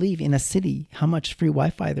can't believe in a city how much free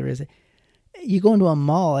Wi-Fi there is. You go into a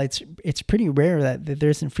mall, it's pretty rare that there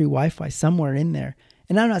isn't free Wi-Fi somewhere in there.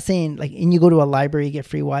 And I'm not saying and you go to a library, you get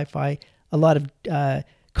free Wi-Fi. A lot of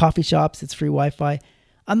coffee shops, it's free Wi-Fi.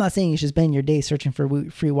 I'm not saying you should spend your day searching for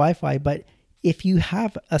free Wi-Fi, but if you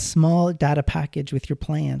have a small data package with your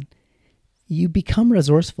plan, you become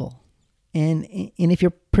resourceful. And if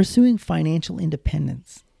you're pursuing financial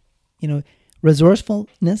independence,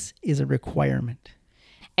 resourcefulness is a requirement.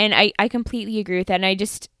 And I completely agree with that.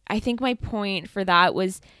 And I think my point for that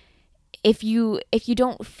was, if you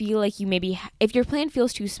don't feel like if your plan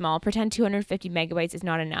feels too small, pretend 250 megabytes is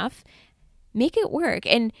not enough, make it work.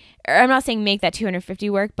 And I'm not saying make that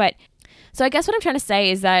 250 work, but so I guess what I'm trying to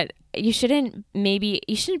say is that you shouldn't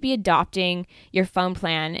be adopting your phone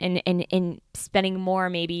plan and spending more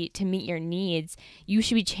maybe to meet your needs. You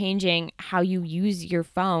should be changing how you use your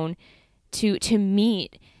phone to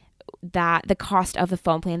meet the cost of the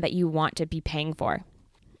phone plan that you want to be paying for.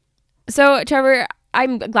 So Trevor,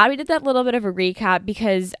 I'm glad we did that little bit of a recap,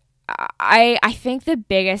 because I think the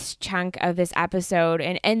biggest chunk of this episode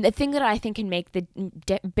and the thing that I think can make the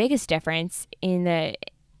biggest difference in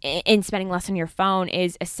spending less on your phone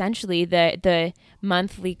is essentially the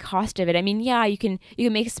monthly cost of it. I mean, yeah, you can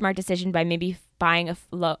make a smart decision by maybe buying a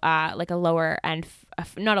lower end,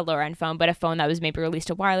 not a lower end phone, but a phone that was maybe released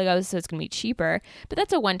a while ago, so it's going to be cheaper. But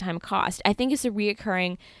that's a one-time cost. I think it's a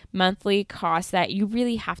reoccurring monthly cost that you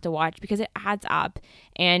really have to watch because it adds up,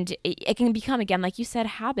 and it can become, again, like you said,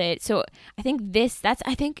 habit. So I think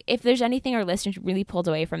I think if there's anything our listeners really pulled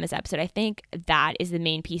away from this episode, I think that is the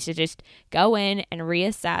main piece, to just go in and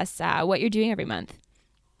reassess what you're doing every month.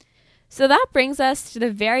 So that brings us to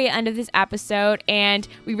the very end of this episode, and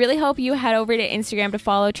we really hope you head over to Instagram to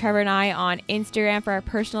follow Trevor and I on Instagram for our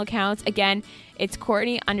personal accounts. Again, it's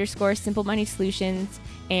Courtney_Simple Money Solutions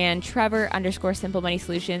and Trevor_Simple Money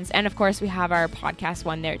Solutions. And of course, we have our podcast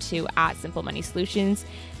one there too, at Simple Money Solutions.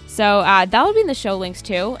 So that will be in the show links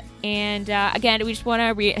too. And again, we just want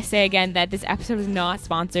to say again that this episode is not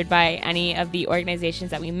sponsored by any of the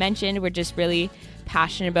organizations that we mentioned. We're just really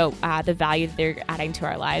passionate about the value that they're adding to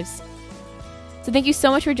our lives. So thank you so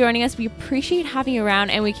much for joining us. We appreciate having you around,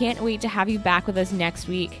 and we can't wait to have you back with us next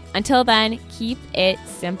week. Until then, keep it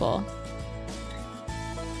simple.